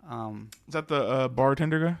 Is that the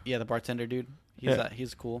bartender guy? Yeah, the bartender dude.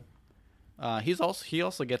 He's cool. He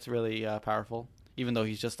also gets really powerful, even though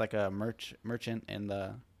he's just like a merchant in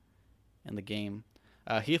the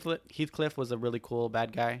Heathcliff was a really cool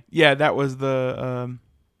bad guy. Yeah, that was the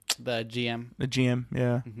GM. The GM,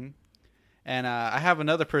 yeah. Mm-hmm. And I have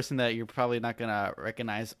another person that you're probably not gonna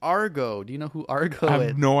recognize. Argo. Do you know who Argo is? I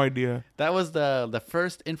have no idea. That was the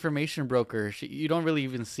first information broker. You don't really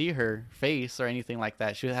even see her face or anything like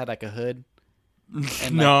that. She had like a hood.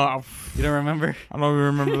 And, no, you don't remember? I don't even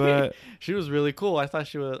remember that. She was really cool. I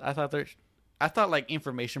thought like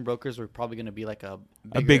information brokers were probably gonna be like a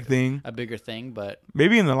bigger thing, but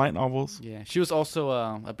maybe in the light novels. Yeah, she was also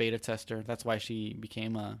a beta tester. That's why she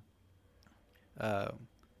became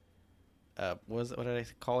what did I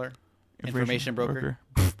call her? Information broker.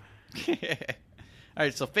 All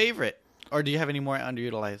right, so favorite, or do you have any more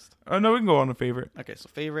underutilized? Oh no, we can go on a favorite. Okay, so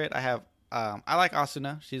favorite, I have I like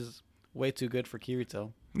Asuna. She's way too good for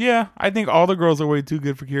Kirito. Yeah, I think all the girls are way too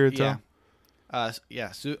good for Kirito. Yeah.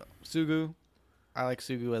 Sugu. I like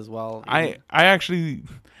Sugu as well. I actually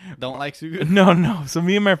don't like Sugu. No. So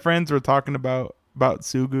me and my friends were talking about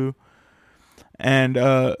Sugu, and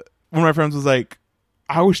one of my friends was like,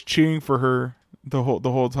 I was cheering for her the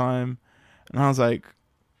whole time, and I was like,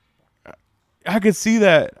 I could see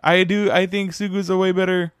that. I do. I think Sugu's a way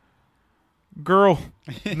better girl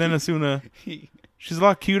than Asuna. She's a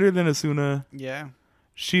lot cuter than Asuna. Yeah.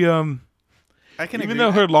 She I can even agree.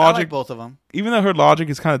 Though her logic, I like both of them. Even though her logic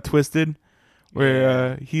is kind of twisted,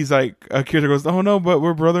 where he's like, Kirito goes, "Oh no, but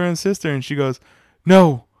we're brother and sister," and she goes,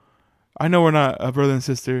 "No, I know we're not a brother and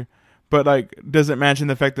sister." But like, doesn't mention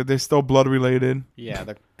the fact that they're still blood related. Yeah,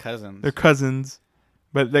 they're cousins. They're cousins,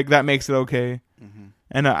 but like that makes it okay. Mm-hmm.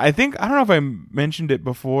 And I think I don't know if I mentioned it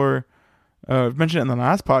before. Mentioned it in the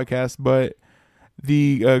last podcast, but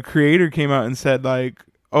the creator came out and said like,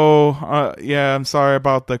 "Oh, yeah, I'm sorry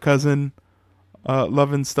about the cousin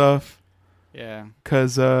love and stuff." Yeah.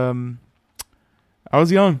 Because I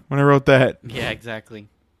was young when I wrote that. Yeah, exactly.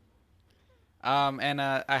 And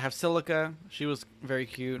I have Silica. She was very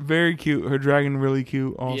cute. Very cute. Her dragon really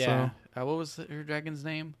cute also. Yeah. What was her dragon's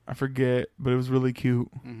name? I forget, but it was really cute.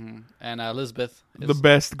 Mm-hmm. And Elizabeth. The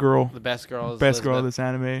best girl. The best girl is Best girl of Elizabeth. this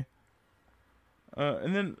anime.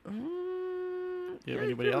 And then... You have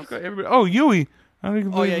anybody else? Everybody. Oh, Yui. I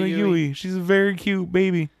think Oh, yeah, Yui. Yui. She's a very cute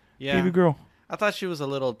baby. Yeah. Baby girl. I thought she was a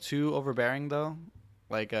little too overbearing, though.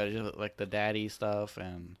 Like the daddy stuff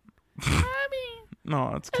and... Mommy.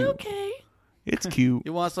 No, it's cute. Okay. It's cute.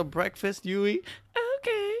 You want some breakfast, Yui?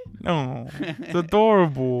 Okay. No, it's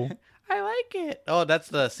adorable. I like it. Oh, that's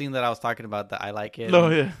the scene that I was talking about. That I like it. Oh,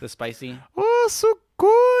 yeah. The spicy. Oh,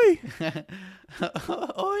 sugoi.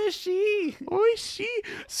 Oh, is she? Oishi.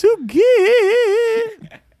 Sugi.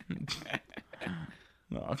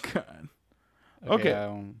 Oh, God.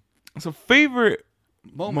 Okay. So, favorite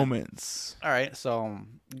moments. All right. So,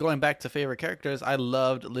 going back to favorite characters, I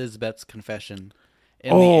loved Lisbeth's confession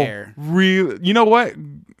in Oh, the air. really? You know what?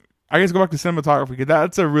 I guess go back to cinematography because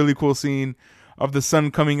that's a really cool scene of the sun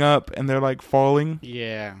coming up and they're like falling.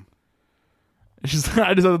 Yeah. She's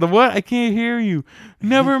I just the what? I can't hear you.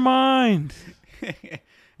 Never mind.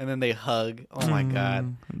 And then they hug. Oh my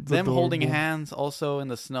God. It's Them holding adorable. hands also in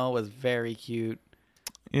the snow was very cute.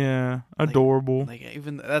 Yeah, adorable. Like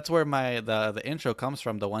even that's where the intro comes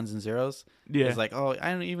from. The ones and zeros. Yeah. It's like, oh,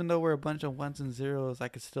 I don't, even though we're a bunch of ones and zeros, I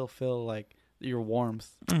could still feel like your warmth.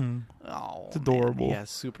 Mm. Oh, It's adorable. Man. Yeah,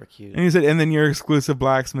 super cute. And he said, and then your exclusive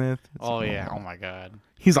blacksmith. Oh yeah. Oh my God.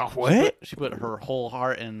 He's like, what? She put her whole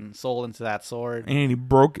heart and soul into that sword, And he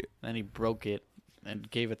broke it. and he broke it and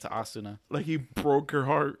gave it to Asuna. Like he broke her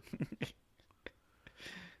heart.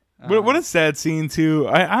 What a sad scene too.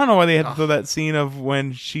 I don't know why they had to throw that scene of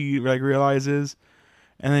when she like realizes,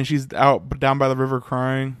 and then she's out down by the river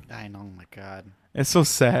crying. I know. Oh my God. It's so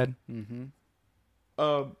sad. Mm-hmm.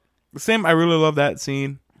 Same. I really love that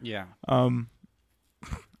scene. Yeah. Um,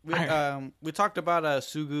 We talked about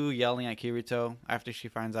Sugu yelling at Kirito after she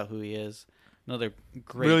finds out who he is. Another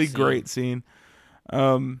great, really scene. great scene.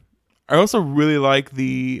 I also really like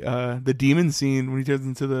the demon scene when he turns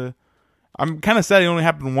into the. I'm kind of sad it only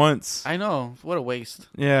happened once. I know. What a waste.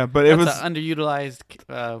 Yeah, but it was That's an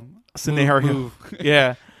underutilized scenario. move.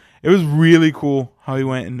 Yeah, it was really cool how he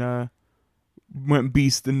went and went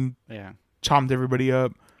beast and Yeah. chomped everybody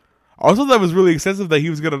up. Also, that was really excessive that he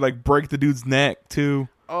was gonna like break the dude's neck too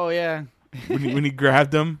Oh yeah. when he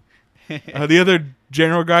grabbed him. The other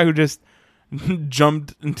general guy who just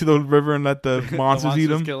jumped into the river and let the monsters eat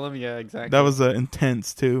him. Kill him. Yeah, exactly. That was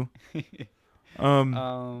intense too. I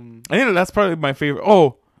Um. think that's probably my favorite.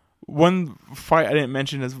 Oh, one fight I didn't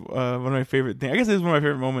mention is one of my favorite things. I guess it's one of my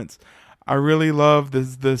favorite moments. I really love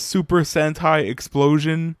the Super Sentai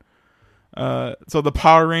explosion. So the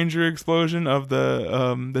Power Ranger explosion of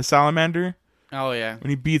the salamander Oh yeah. when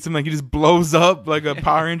he beats him, like he just blows up like a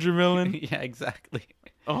Power Ranger villain. Yeah, exactly.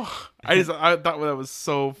 Oh, I thought that was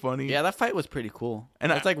so funny. Yeah, that fight was pretty cool.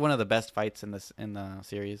 And And it's like one of the best fights in the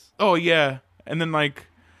series. Oh yeah, and then like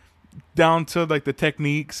down to like the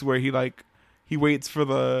techniques where he waits for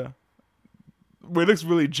where it looks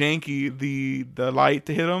really janky the light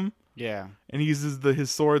to hit him, Yeah. and he uses his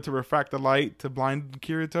sword to refract the light to blind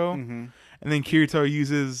Kirito, Mm-hmm. and then Kirito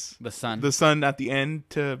uses The sun. the sun at the end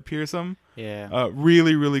to pierce him. Yeah.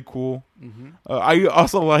 Really really cool. Mm-hmm. I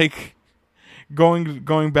also like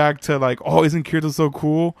going back to like, oh, isn't Kirito so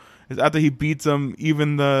cool? Is after he beats him,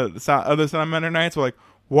 even the other Salamander Knights were like,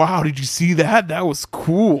 wow, did you see that? That was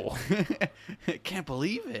cool. Can't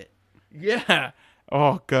believe it. Yeah.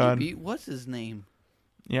 Oh god. He beat, what's his name?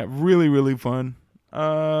 Yeah, really, really fun.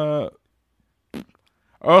 I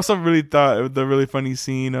also really thought the really funny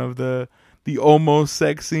scene of the almost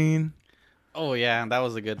sex scene Oh yeah, that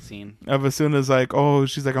was a good scene. of Asuna's like, oh,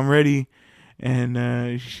 she's like, I'm ready,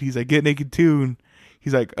 and she's like, get naked too, and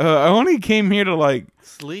he's like, I only came here to like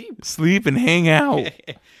sleep and hang out.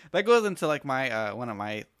 That goes into like my one of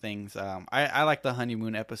my things. I like the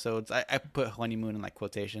honeymoon episodes. I put honeymoon in like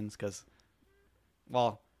quotations because,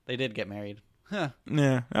 well, they did get married. Huh.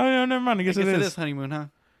 Yeah. Oh yeah, never mind. I guess, it it is is. honeymoon, huh?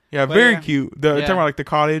 Yeah, But very yeah. cute. They're Yeah. talking about like the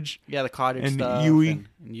cottage. Yeah, the cottage And stuff. Yui. And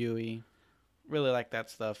Yui. Really like that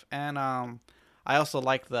stuff. And I also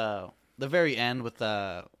like the very end with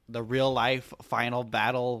the real life final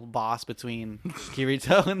battle boss between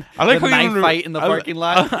Kirito and I like the how he knife even fight in the parking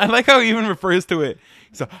lot. I like how he even refers to it.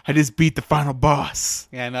 So I just beat the final boss.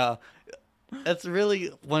 Yeah, I know. That's really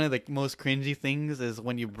one of the most cringy things is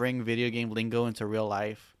when you bring video game lingo into real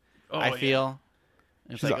life. I feel.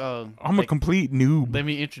 It's She's like, like, oh, I'm a complete noob. let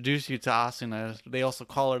me introduce you to Asuna. They also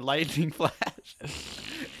call her Lightning Flash.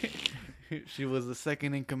 She was the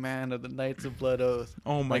second in command of the Knights of Blood Oath.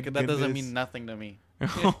 Oh my Like, that goodness. doesn't mean nothing to me.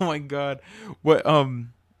 Oh my god. What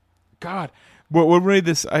God. What made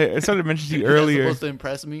this I started mentioning to you Is that earlier. supposed to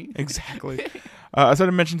impress me? Exactly. I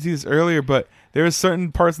started mentioning to you this earlier, but there were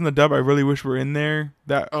certain parts in the dub I really wish were in there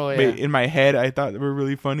that in my head I thought were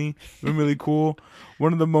really funny, were really cool.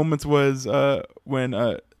 One of the moments was when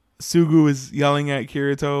Sugu is yelling at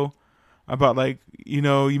Kirito about like, you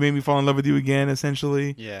made me fall in love with you again,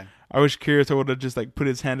 essentially. Yeah. I wish Kirito would have just like put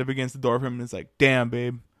his hand up against the door for him and it's like, damn,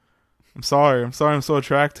 babe. I'm sorry I'm so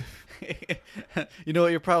attractive. You know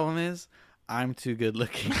what your problem is? I'm too good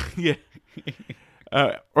looking. Yeah.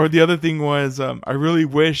 Or the other thing was, I really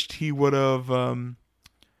wished he would have,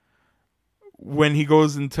 when he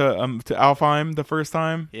goes into to Alfheim the first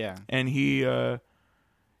time, Yeah. and he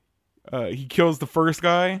kills the first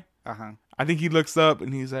guy. Uh-huh. I think he looks up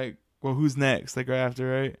and he's like, "Well, who's next?" Like right after,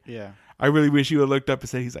 right? Yeah. I really wish he would have looked up and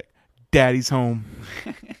said, "He's like, Daddy's home."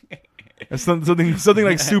 That's something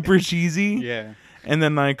like super cheesy. Yeah. And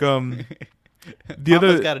then like the Papa's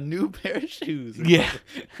other got a new pair of shoes. Yeah.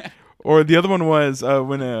 Or the other one was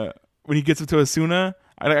when he gets up to Asuna.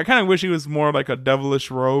 I kind of wish he was more like a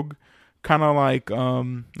devilish rogue, kind of like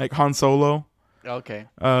Han Solo, Okay.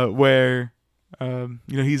 where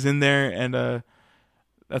he's in there and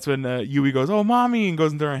that's when Yui goes, "Oh, mommy," and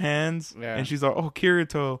goes into her hands, Yeah. and she's like, "Oh,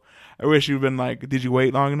 Kirito." I wish you'd been like, "Did you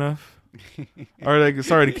wait long enough?" Or like,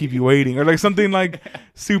 "Sorry to keep you waiting," or like something like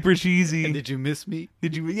super cheesy. Did you miss me?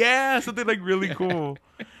 Did you? Yeah, something like really cool.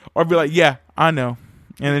 Or be like, "Yeah, I know,"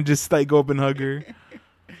 and then just like go up and hug her.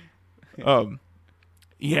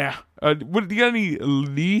 Yeah. What do you got any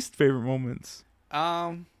least favorite moments?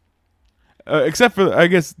 Except for I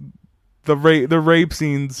guess the rape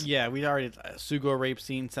scenes. Yeah, we already Sugo rape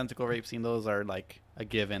scene, Senticle rape scene. Those are like a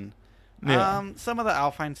given. Yeah. Some of the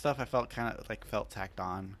Alpine stuff I felt kind of felt tacked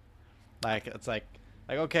on. Like it's like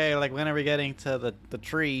okay, like when are we getting to the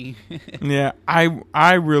tree? Yeah,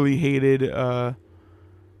 I really hated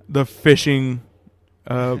the fishing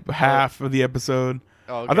half of the episode.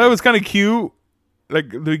 Oh, okay. I thought it was kind of cute, like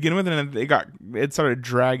to begin with, and then it started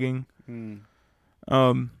dragging. Hmm.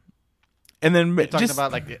 And then You're talking just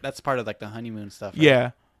about like that's part of like the honeymoon stuff. Right?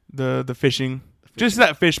 yeah, the fishing. Just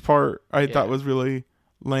that fish part I thought was really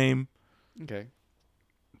lame. Okay.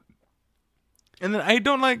 And then I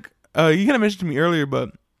don't like you kind of mentioned to me earlier,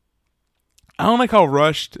 but I don't like how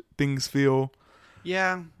rushed things feel.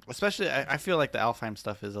 Yeah, especially I feel like the Alfheim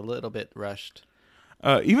stuff is a little bit rushed.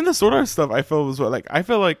 Even the Sword Art stuff I feel was like I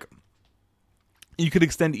feel like you could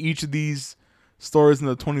extend each of these stories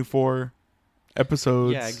into 24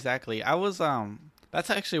 episodes. Yeah, exactly. I was that's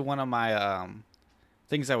actually one of my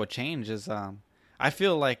things I would change is I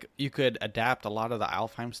feel like you could adapt a lot of the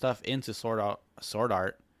Alfheim stuff into Sword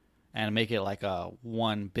Art and make it like a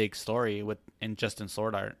one big story in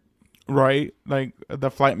Sword Art. Right? Like the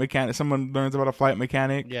flight mechanic, someone learns about a flight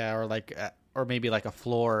mechanic. Yeah, or like or maybe like a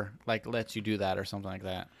floor like lets you do that or something like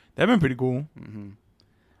that. That'd been pretty cool. Mhm.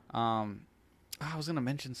 I was going to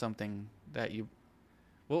mention something that you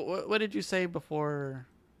what did you say before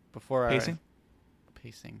Pacing?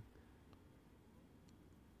 Pacing.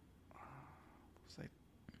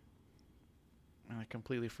 I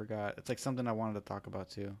completely forgot. It's like something I wanted to talk about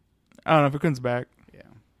too. I don't know if it comes back. Yeah.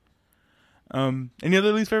 Any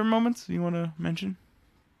other least favorite moments you want to mention?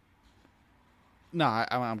 No,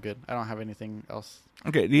 I'm good. I don't have anything else.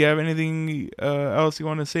 Okay. Do you have anything else you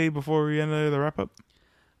want to say before we end the wrap up?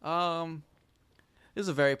 This is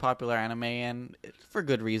a very popular anime, and for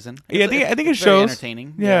good reason. Yeah, I think it very shows.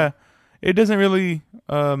 entertaining. Yeah. It doesn't really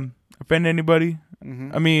offend anybody.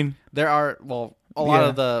 Mm-hmm. I mean, There are a lot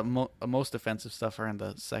of the most offensive stuff are in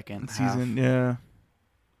the second season. half. Yeah.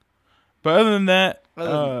 But other than that,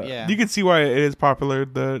 yeah. you can see why it is popular.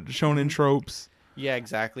 The shonen tropes. Yeah,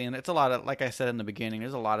 exactly. And it's a lot of, like I said in the beginning,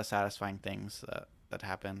 there's a lot of satisfying things that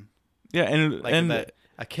happen. Yeah, and Like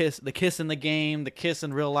the kiss in the game, the kiss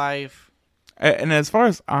in real life. And as far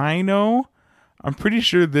as I know, I'm pretty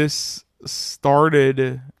sure this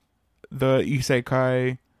started the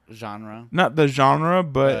isekai, Genre. not the genre,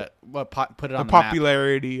 but put it on the the map.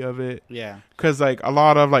 popularity of it. Yeah. Because like a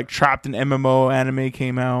lot of like trapped in MMO anime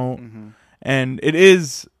came out, Mm-hmm. and it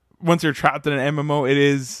is once you're trapped in an MMO, it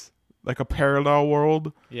is like a parallel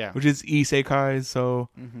world, Yeah. which is isekai. So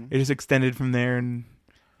Mm-hmm. it just extended from there, and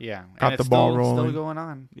Yeah. got And the it's ball still rolling. going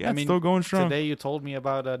on. yeah, I it's mean, still going strong. today you told me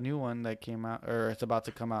about a new one that came out, or it's about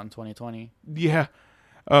to come out in 2020. Yeah.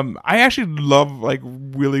 I actually love like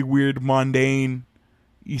really weird mundane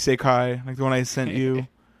isekai, like the one I sent you.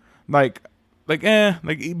 like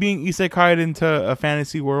being isekai'd into a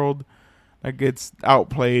fantasy world, like it's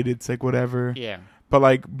outplayed, it's like whatever. Yeah. but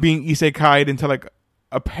like being isekai'd into like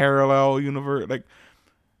a parallel universe, like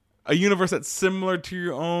a universe that's similar to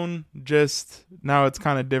your own, just now it's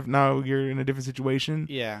kind of different. Now you're in a different situation.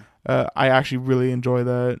 Yeah. I actually really enjoy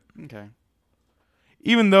that. Okay.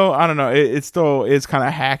 Even though I don't know, it still is kind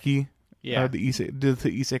of hacky. Yeah. The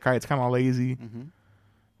isekai, it's kind of lazy.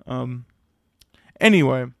 Mm-hmm.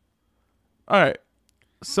 Anyway, all right.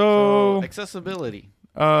 So accessibility.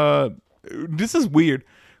 This is weird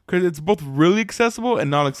because it's both really accessible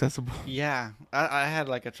and not accessible. Yeah, I had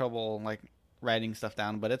like a trouble like writing stuff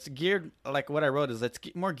down, but it's geared like what I wrote is it's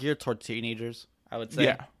more geared toward teenagers. I would say.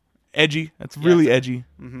 Yeah, edgy. That's really edgy.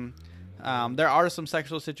 Mm-hmm. There are some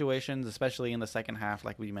sexual situations, especially in the second half,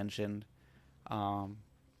 like we mentioned. The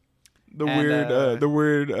weird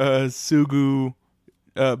Sugu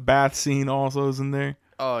bath scene also is in there.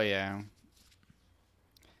 Oh yeah.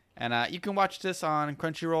 And you can watch this on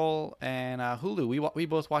Crunchyroll and Hulu. We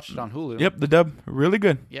both watched it on Hulu. Yep, the dub really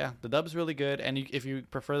good. Yeah, the dub's really good, and if you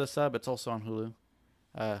prefer the sub, it's also on Hulu.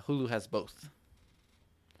 Hulu has both.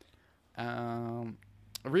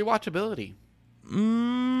 Rewatchability.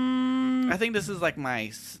 I think this is like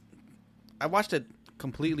I watched it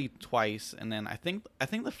completely twice, and then I think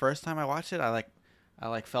the first time I watched it, I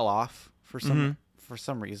fell off for some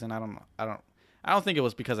reason. I don't think it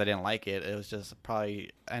was because I didn't like it. It was just probably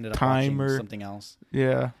I ended up watching something else.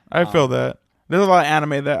 Yeah, I feel that. There's a lot of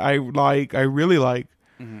anime that I really like,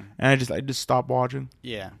 and I just stopped watching.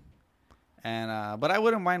 Yeah, and but I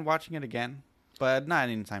wouldn't mind watching it again, but not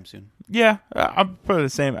anytime soon. Yeah, I'll put it the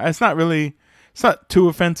same. It's not too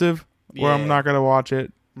offensive where I'm not gonna watch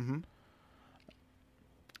it. Mm-hmm.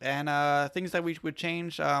 And things that we would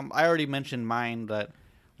change. I already mentioned mine, but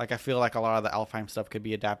like I feel like a lot of the Alfheim stuff could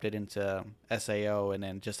be adapted into SAO and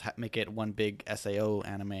then just make it one big SAO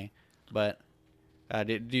anime. But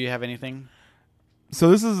do you have anything? So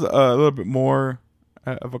this is a little bit more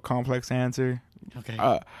of a complex answer.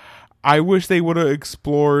 Okay. I wish they would have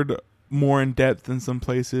explored more in depth in some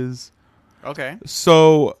places. Okay.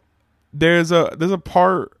 So there's a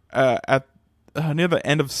part at near the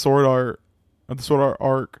end of the Sword Art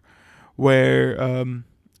arc where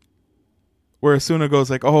Asuna goes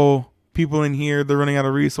like, "Oh, people in here, they're running out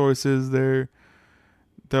of resources. They're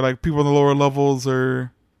like people in the lower levels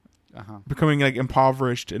are becoming like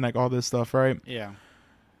impoverished and like all this stuff, right?" Yeah.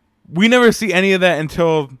 We never see any of that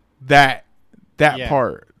until that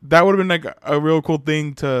part. That would have been like a real cool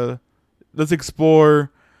thing let's explore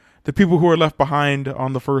the people who are left behind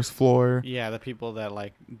on the first floor. Yeah, the people that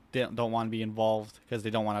like don't want to be involved because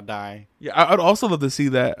they don't want to die. Yeah, I'd also love to see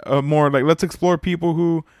that more. Like, let's explore people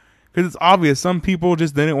who, because it's obvious some people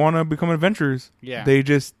just didn't want to become adventurers. Yeah,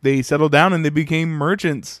 they settled down and they became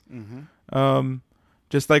merchants. Mm-hmm.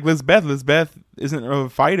 Just like Lisbeth. Lisbeth isn't a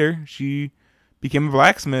fighter; she became a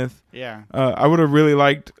blacksmith. Yeah. I would have really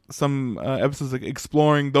liked some episodes like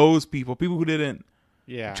exploring those people who didn't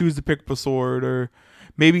choose to pick up a sword, or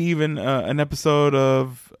maybe even an episode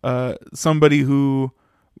of somebody who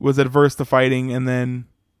was adverse to fighting and then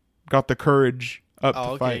got the courage up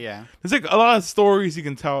to fight. Yeah. There's like a lot of stories you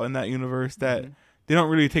can tell in that universe that they don't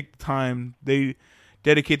really take the time. They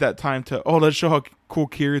dedicate that time to, let's show how cool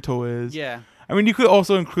Kirito is. Yeah. I mean, you could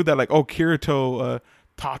also include that, like, Kirito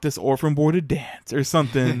taught this orphan boy to dance or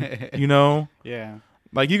something, you know? Yeah.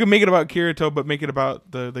 Like, you can make it about Kirito, but make it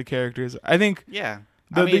about the characters. I think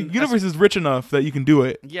the universe is rich enough that you can do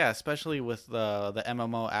it. Yeah, especially with the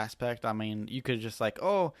MMO aspect. I mean, you could just like,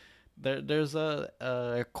 there's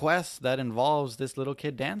a quest that involves this little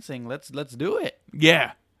kid dancing. Let's do it.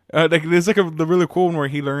 Yeah. Like there's like the really cool one where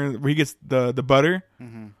he gets the butter,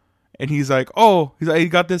 and he's like, he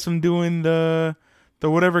got this from doing the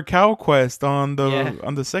whatever cow quest on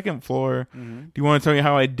the second floor. Do you want to tell me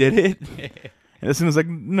how I did it? And as soon as like,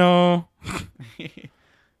 no.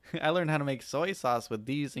 I learned how to make soy sauce with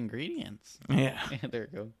these ingredients. Yeah. There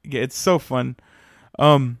you go. Yeah, it's so fun.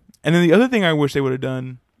 And then the other thing I wish they would have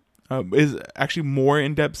done is actually more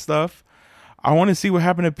in-depth stuff. I want to see what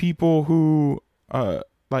happened to people who,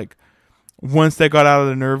 like, once they got out of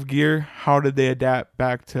the nerve gear, how did they adapt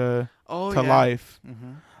back to life?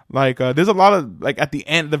 Mm-hmm. Like, there's a lot of, like, at the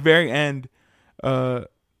very end,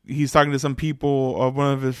 he's talking to some people,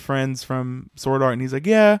 one of his friends from Sword Art, and he's like,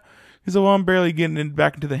 yeah. He's like, well, I'm barely getting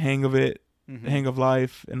back into the hang of it, the hang of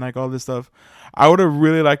life, and like all this stuff. I would have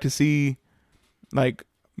really liked to see, like,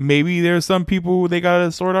 maybe there's some people who they got out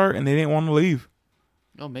of Sword Art and they didn't want to leave.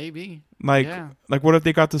 Oh, maybe. Like, like what if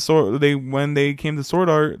they got to when they came to Sword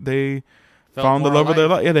Art, they found the love of their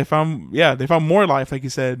life. Yeah, they found more life, like you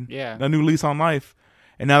said. Yeah, a new lease on life,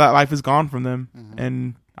 and now that life is gone from them,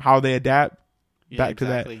 and how they adapt back to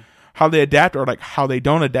that, how they adapt or like how they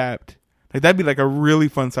don't adapt. Like that'd be like a really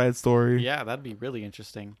fun side story. Yeah, that'd be really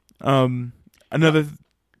interesting. Another.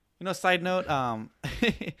 Side note,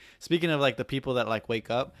 speaking of like the people that like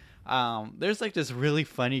wake up, there's like this really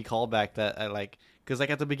funny callback that I like, because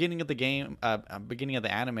like at the beginning of the game, beginning of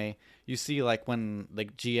the anime, you see like when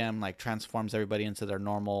like GM like transforms everybody into their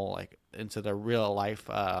normal, like into their real life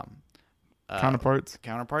Counterparts.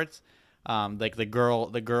 Like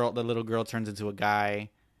the little girl turns into a guy,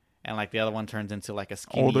 and like the other one turns into like a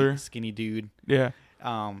skinny dude. Yeah.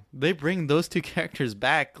 They bring those two characters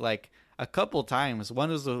back like a couple times.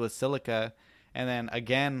 One was with Silica, and then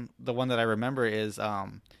again the one that I remember is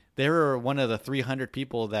they were one of the 300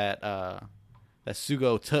 people that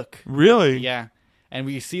Sugo took. Really? Yeah. And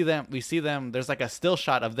we see them, there's like a still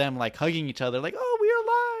shot of them like hugging each other, like, oh, we're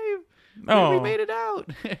alive. We made it out.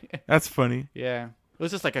 That's funny. Yeah. It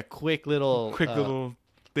was just like a quick little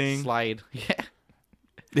thing. slide. Yeah.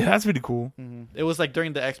 Yeah, that's pretty cool. Mm-hmm. It was like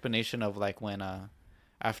during the explanation of like when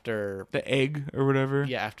after the egg or whatever.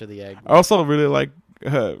 Yeah, after the egg. I also really like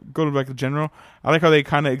going back to general. I like how they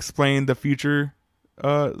kind of explained the future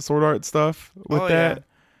Sword Art stuff with that. Yeah.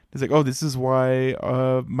 It's like, oh, this is why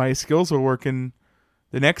my skills will work in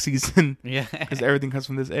the next season. Yeah, because everything comes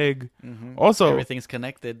from this egg. Mm-hmm. Also, everything's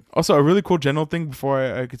connected. Also, a really cool general thing before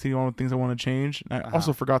I continue on with things I want to change. I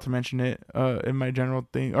also forgot to mention it in my general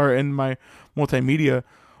thing or in my multimedia.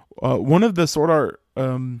 One of the Sword Art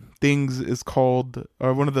things is called,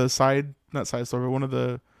 or one of the not side story, but one of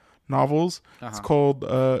the novels. It's called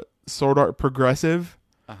Sword Art Progressive.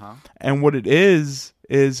 And what it is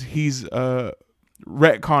he's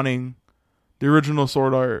retconning the original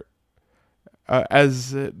Sword Art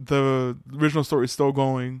as the original story is still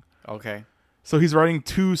going. Okay. So he's writing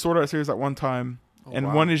 2 Sword Art series at one time.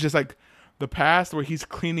 One is just like the past where he's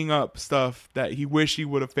cleaning up stuff that he wish he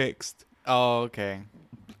would have fixed. Oh, okay.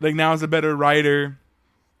 Like now he's a better writer,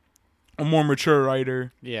 a more mature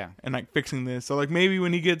writer. Yeah. And like fixing this. So like maybe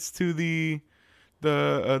when he gets to the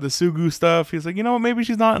Sugu stuff, he's like, you know what, maybe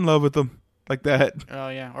she's not in love with him like that. Oh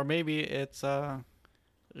yeah. Or maybe it's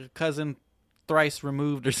cousin thrice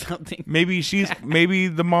removed or something. Maybe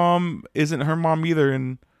the mom isn't her mom either,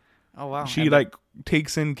 and oh wow, she like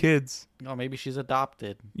takes in kids. Oh, maybe she's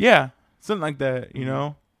adopted. Yeah, something like that. You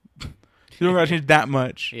know, you don't gotta change that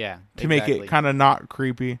much. Yeah, to make it kind of not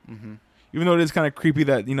creepy. Mm-hmm. Even though it is kind of creepy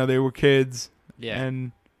that they were kids. Yeah.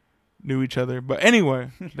 And knew each other. But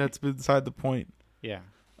anyway, that's beside the point. Yeah.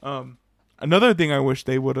 Another thing I wish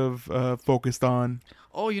they would have focused on.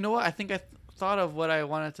 Oh, you know what? I think I thought of what I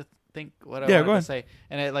wanted to think. What I wanted to say,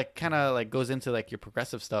 and it like kind of like goes into like your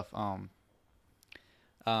progressive stuff. I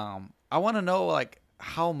want to know like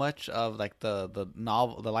how much of like the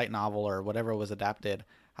novel, the light novel or whatever was adapted,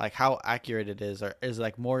 like how accurate it is, or is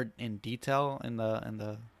like more in detail in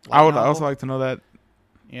the. I would also like to know that.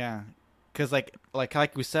 Yeah. Because like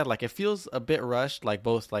we said, like it feels a bit rushed, like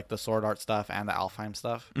both like the Sword Art stuff and the Alfheim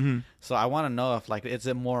stuff. Mm-hmm. So I want to know if like is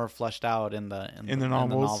it more fleshed out in the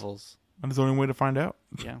novels. And there's only way to find out.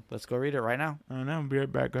 Yeah, let's go read it right now. I know. I'll be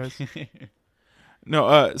right back, guys.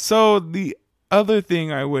 No. So the other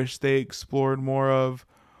thing I wish they explored more of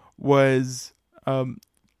was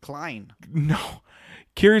Klein. No,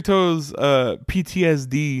 Kirito's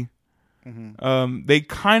PTSD. Mm-hmm. They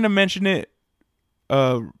kind of mention it.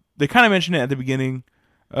 They kind of mention it at the beginning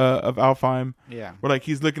of Alfheim. Yeah. Where like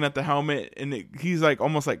he's looking at the helmet and he's like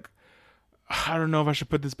almost like, I don't know if I should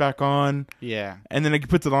put this back on. Yeah. And then he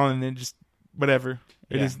puts it on and then just whatever.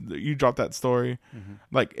 You drop that story. Mm-hmm.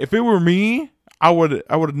 Like if it were me, I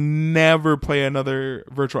would never play another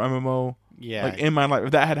virtual MMO. Yeah. Like in my life,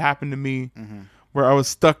 if that had happened to me, where I was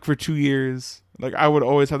stuck for 2 years, like I would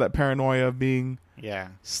always have that paranoia of being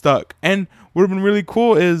stuck. And what would have been really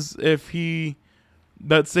cool is if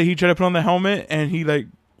let's say he tried to put on the helmet and he like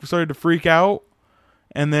started to freak out,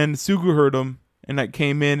 and then Sugu heard him and like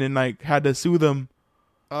came in and like had to soothe him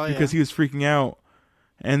because he was freaking out,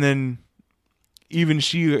 and then even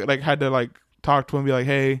she like had to like talk to him and be like,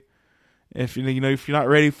 hey, if if you're not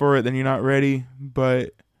ready for it, then you're not ready,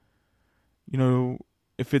 but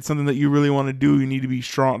if it's something that you really want to do, you need to be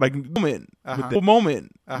strong. Like moment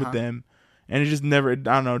with them, and it just never. I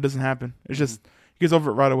don't know. It doesn't happen. It's just he gets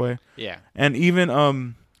over it right away. Yeah. And even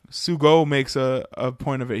Sugo makes a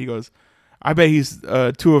point of it. He goes, "I bet he's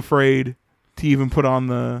too afraid to even put on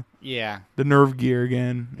the nerve gear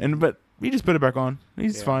again." But he just put it back on.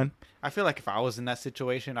 He's fine. I feel like if I was in that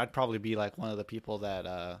situation, I'd probably be like one of the people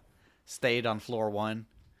that stayed on floor 1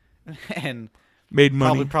 and made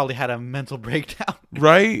money. Probably had a mental breakdown.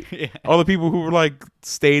 Right? Yeah. All the people who were like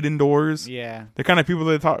stayed indoors. Yeah. The kind of people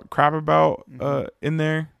they talk crap about in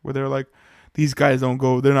there, where they're like, these guys don't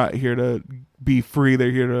go. They're not here to be free.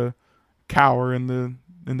 They're here to cower in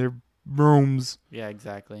their rooms. Yeah,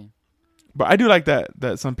 exactly. But I do like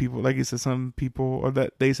that some people, like you said, some people, or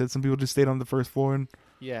that they said some people just stayed on the first floor. And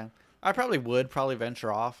Yeah. I probably would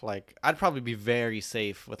venture off. Like, I'd probably be very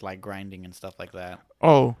safe with like grinding and stuff like that.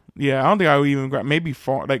 oh yeah, I don't think I would even maybe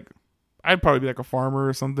like I'd probably be like a farmer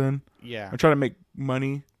or something. Yeah. I try to make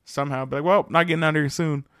money somehow, but like, well, not getting out of here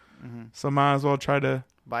soon, so might as well try to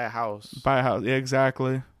Buy a house. buy a house. Yeah,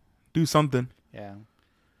 exactly. Do something. Yeah.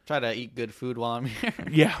 Try to eat good food while I'm here.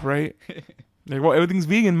 Yeah, right. Like, well, everything's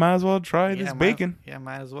vegan. Might as well try this bacon.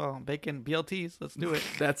 Might as well. Bacon, BLTs. Let's do it.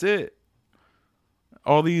 That's it.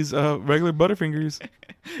 All these regular Butterfingers.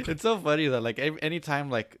 It's so funny that like anytime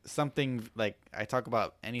like something like I talk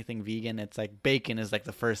about anything vegan, it's like bacon is like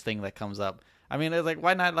the first thing that comes up. I mean, it's like,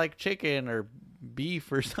 why not like chicken or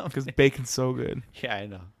beef or something? Because bacon's so good. Yeah, I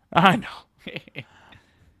know. I know.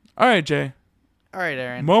 All right, Jay. All right,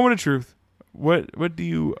 Aaron. Moment of truth. What do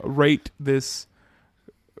you rate this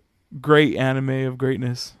great anime of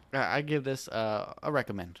greatness? I give this a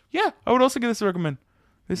recommend. Yeah, I would also give this a recommend.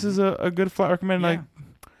 This is a good flat recommend. Yeah. Like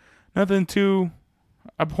nothing too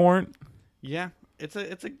abhorrent. Yeah, it's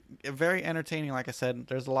a very entertaining. Like I said,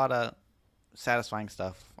 there's a lot of satisfying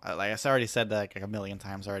stuff. Like I already said that like a million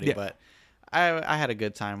times already, Yeah. but I had a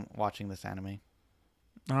good time watching this anime.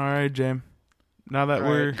 All right, Jam. Now that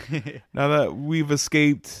Right. now that we've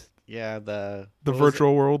escaped Yeah, the the what was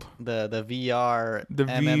virtual world, it? the VR the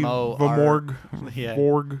MMO Vomorg, Yeah.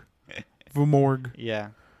 Vomorg. Yeah.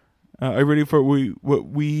 Are you ready for what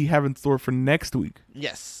we have in store for next week?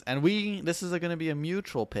 Yes, and this is going to be a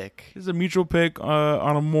mutual pick. This is a mutual pick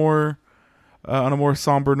on a more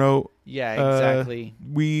somber note. Yeah, exactly.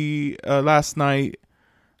 We last night.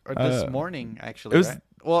 Or this morning, actually. It was right?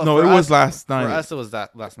 Well, no, for it us- was last night. For us, it was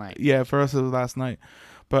that last night. Yeah, for us it was last night.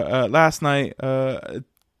 But last night,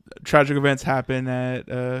 tragic events happened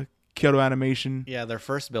at Kyoto Animation. Yeah, their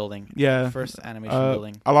first building. Yeah, First animation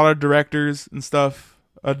building. a lot of directors and stuff.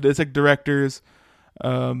 It's like directors,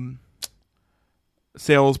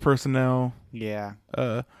 sales personnel. Yeah.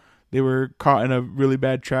 They were caught in a really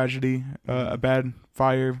bad tragedy, a bad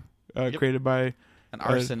fire created by An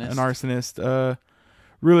arsonist. An arsonist.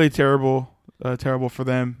 Really terrible for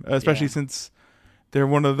them, especially since they're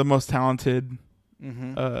one of the most talented,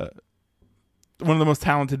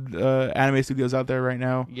 anime studios out there right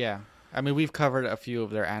now. Yeah. I mean, we've covered a few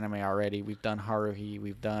of their anime already. We've done Haruhi.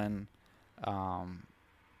 We've done Hyoka.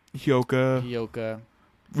 Hyoka.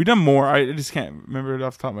 We've done more. I just can't remember it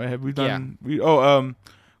off the top of my head. We've done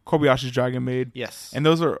Kobayashi's Dragon Maid. Yes. And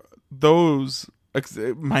those minus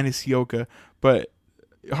Hyoka, but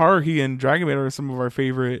Haruhi and Dragon Maid are some of our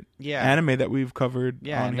favorite anime that we've covered.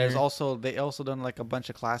 Yeah, on and there's here. they also done like a bunch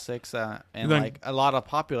of classics and Then- like a lot of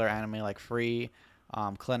popular anime like Free,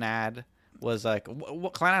 Clannad was like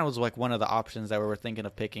Clannad was like one of the options that we were thinking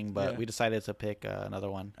of picking, but we decided to pick another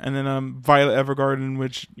one. And then Violet Evergarden,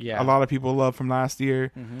 which a lot of people love from last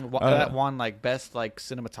year. That won like best like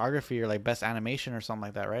cinematography or like best animation or something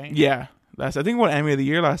like that, right? Yeah, I think what anime of the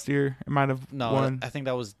year last year. It might have won. I think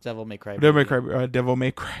that was Devil May Cry. Devil May Cry, Devil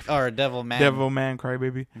May Cry, or Devil Man. Devil Man Cry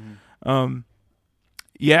Baby.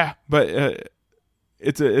 Yeah, but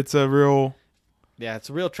it's a real. Yeah,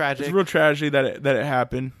 it's real tragic. It's a real tragedy that it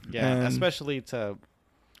happened. Yeah, and especially to,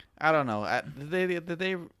 I don't know. Did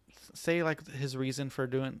they say like his reason for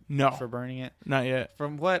for burning it? Not yet.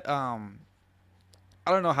 From what I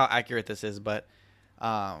don't know how accurate this is, but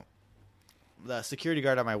the security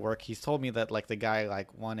guard at my work, he's told me that like the guy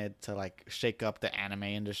like wanted to like shake up the anime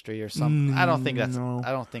industry or something. I don't think that's. No.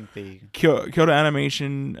 I don't think the Kyoto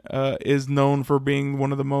Animation is known for being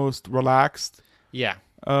one of the most relaxed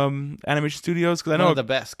animation studios, because I know one of the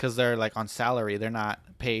best because they're like on salary. They're not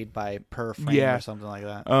paid by per frame or something like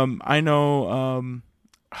that. I know.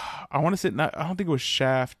 I want to say not. I don't think it was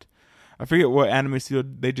Shaft. I forget what anime studio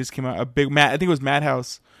they just came out. I think it was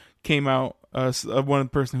Madhouse came out. One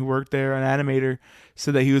person who worked there, an animator,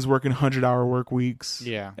 said that he was working 100-hour work weeks.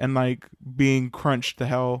 Yeah, and like being crunched to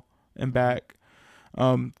hell and back.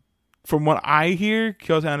 From what I hear,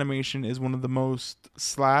 Kyoto Animation is one of the most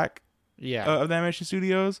slack. Of the animation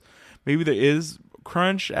studios. Maybe there is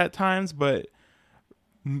crunch at times, but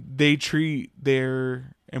they treat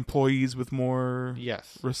their employees with more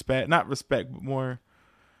respect. Not respect, but more.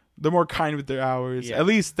 They're more kind with their hours. Yeah. At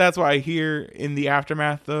least that's what I hear in the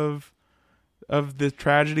aftermath of the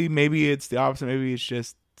tragedy. Maybe it's the opposite. Maybe it's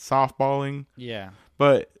just softballing. Yeah.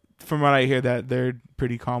 But from what I hear, that they're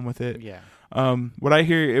pretty calm with it. Yeah. What I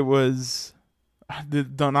hear, it was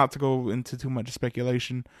not to go into too much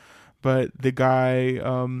speculation, but the guy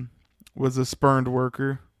was a spurned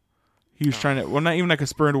worker. He was trying to, well, not even like a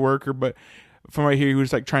spurned worker, but from right here, he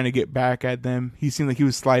was like trying to get back at them. He seemed like he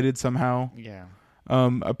was slighted somehow. Yeah.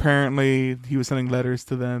 Apparently, he was sending letters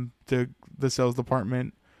to them, to the sales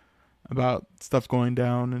department, about stuff going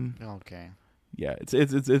down, and Okay. yeah,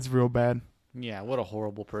 it's real bad. Yeah, what a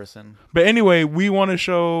horrible person. But anyway, we want to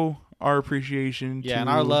show our appreciation. Yeah, to, and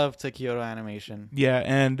our love to Kyoto Animation. Yeah,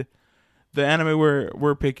 and the anime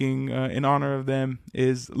we're picking in honor of them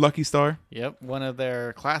is Lucky Star. Yep, one of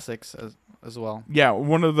their classics as well. Yeah,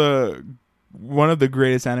 one of the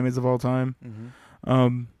greatest animes of all time.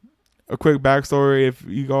 Mm-hmm. A quick backstory, if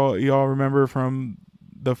y'all remember from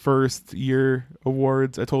the first year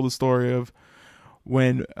awards, I told the story of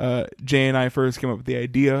when Jay and I first came up with the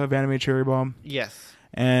idea of Anime Cherry Bomb. Yes.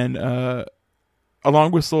 And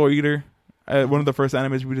along with Soul Eater, one of the first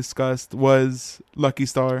animes we discussed was Lucky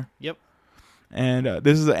Star. Yep. And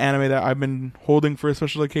this is an anime that I've been holding for a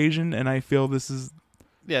special occasion, and I feel this is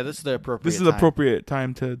the appropriate this is the appropriate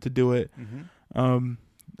time to do it. Mm-hmm.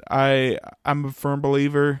 I'm a firm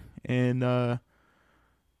believer in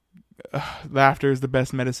laughter is the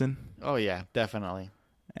best medicine. Oh yeah, definitely.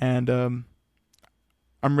 And I'm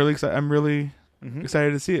really excited. Mm-hmm.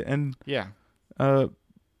 Excited to see it. And yeah,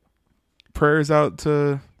 prayers out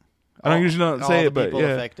to. I don't usually don't say it, but yeah,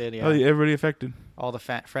 affected, yeah, everybody affected, all the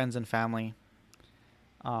friends and family.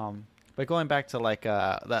 But going back to like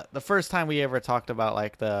the first time we ever talked about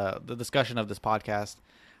like the discussion of this podcast,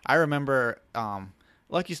 I remember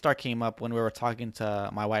Lucky Star came up when we were talking to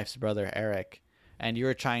my wife's brother Eric, and you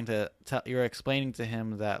were trying to you were explaining to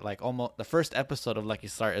him that like almost the first episode of Lucky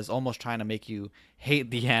Star is almost trying to make you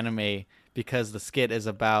hate the anime because the skit is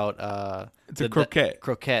about it's a croquette.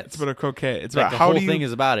 Croquettes. It's about a croquette. It's like about the how whole do you, thing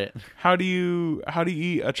is about it. How do you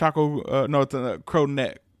eat a choco? No, it's a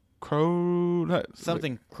cronet.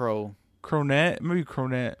 Something crow. Cronet, maybe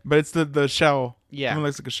cronet, but it's the shell. Yeah, it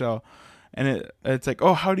looks like a shell, and it's like,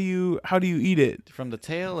 oh, how do you eat it? From the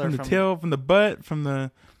tail or from the tail, from the butt,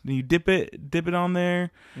 then you dip it on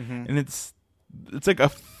there, mm-hmm. and it's like a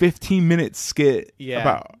 15-minute skit.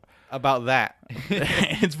 Yeah, about that.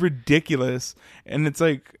 It's ridiculous, and it's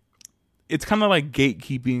like it's kind of like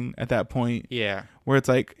gatekeeping at that point. Yeah, where it's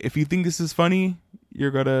like if you think this is funny,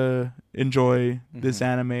 you're gonna enjoy this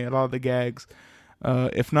anime, a lot of the gags.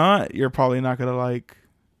 If not, you're probably not gonna like.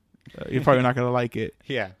 You're probably not gonna like it.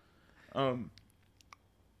 Yeah. But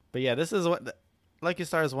yeah, this is what Lucky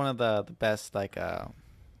Star is one of the best like it's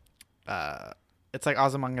like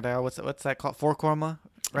Azumanga. What's that called? 4-koma,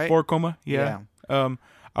 right? 4-koma, yeah. A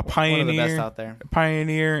pioneer, one of the best out there. A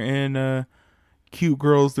pioneer in cute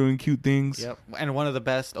girls doing cute things. Yep, and one of the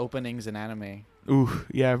best openings in anime. Ooh,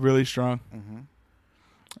 yeah, really strong. Mm-hmm.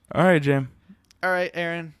 All right, Jim. All right,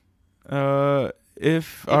 Aaron. All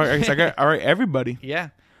right, everybody. Yeah,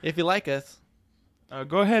 if you like us,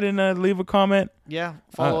 go ahead and leave a comment. Yeah,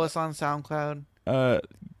 follow us on SoundCloud.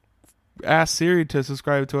 Ask Siri to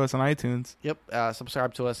subscribe to us on iTunes. Yep,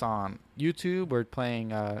 subscribe to us on YouTube. We're playing.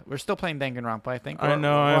 We're still playing Danganronpa. I think. I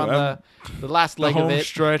know. We're on the last leg the home of it.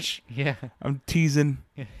 Stretch. Yeah. I'm teasing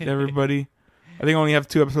everybody. I think I only have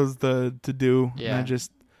 2 episodes to do. Yeah. And I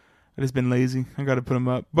just been lazy. I got to put them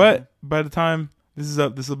up. But by the time this is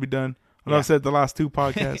up, this will be done. I know I said the last 2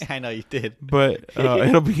 podcasts. I know you did. But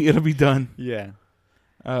it'll be done. Yeah.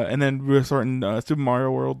 And then we're starting Super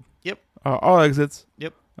Mario World. Yep. All exits.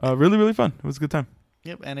 Yep. Really, really fun. It was a good time.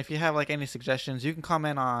 Yep. And if you have like any suggestions, you can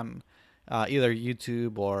comment on either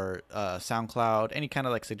YouTube or SoundCloud. Any kind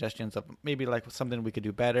of like suggestions of maybe like something we could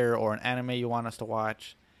do better or an anime you want us to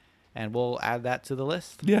watch, and we'll add that to the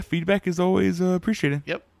list. Yeah, feedback is always appreciated.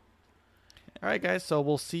 Yep. All right, guys. So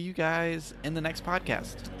we'll see you guys in the next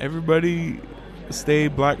podcast. Everybody, stay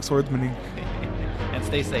black swordsmaning and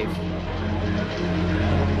stay safe.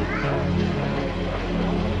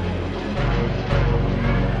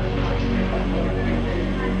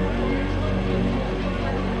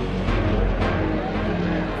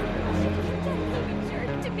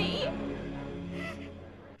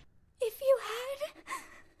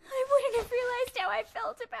 I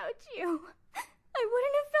felt about you. I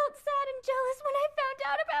wouldn't have felt sad and jealous when I found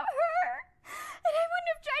out about her. And I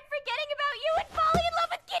wouldn't have tried forgetting about you and falling in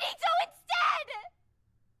love with Kirito instead!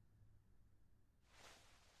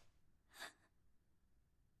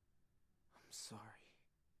 I'm sorry.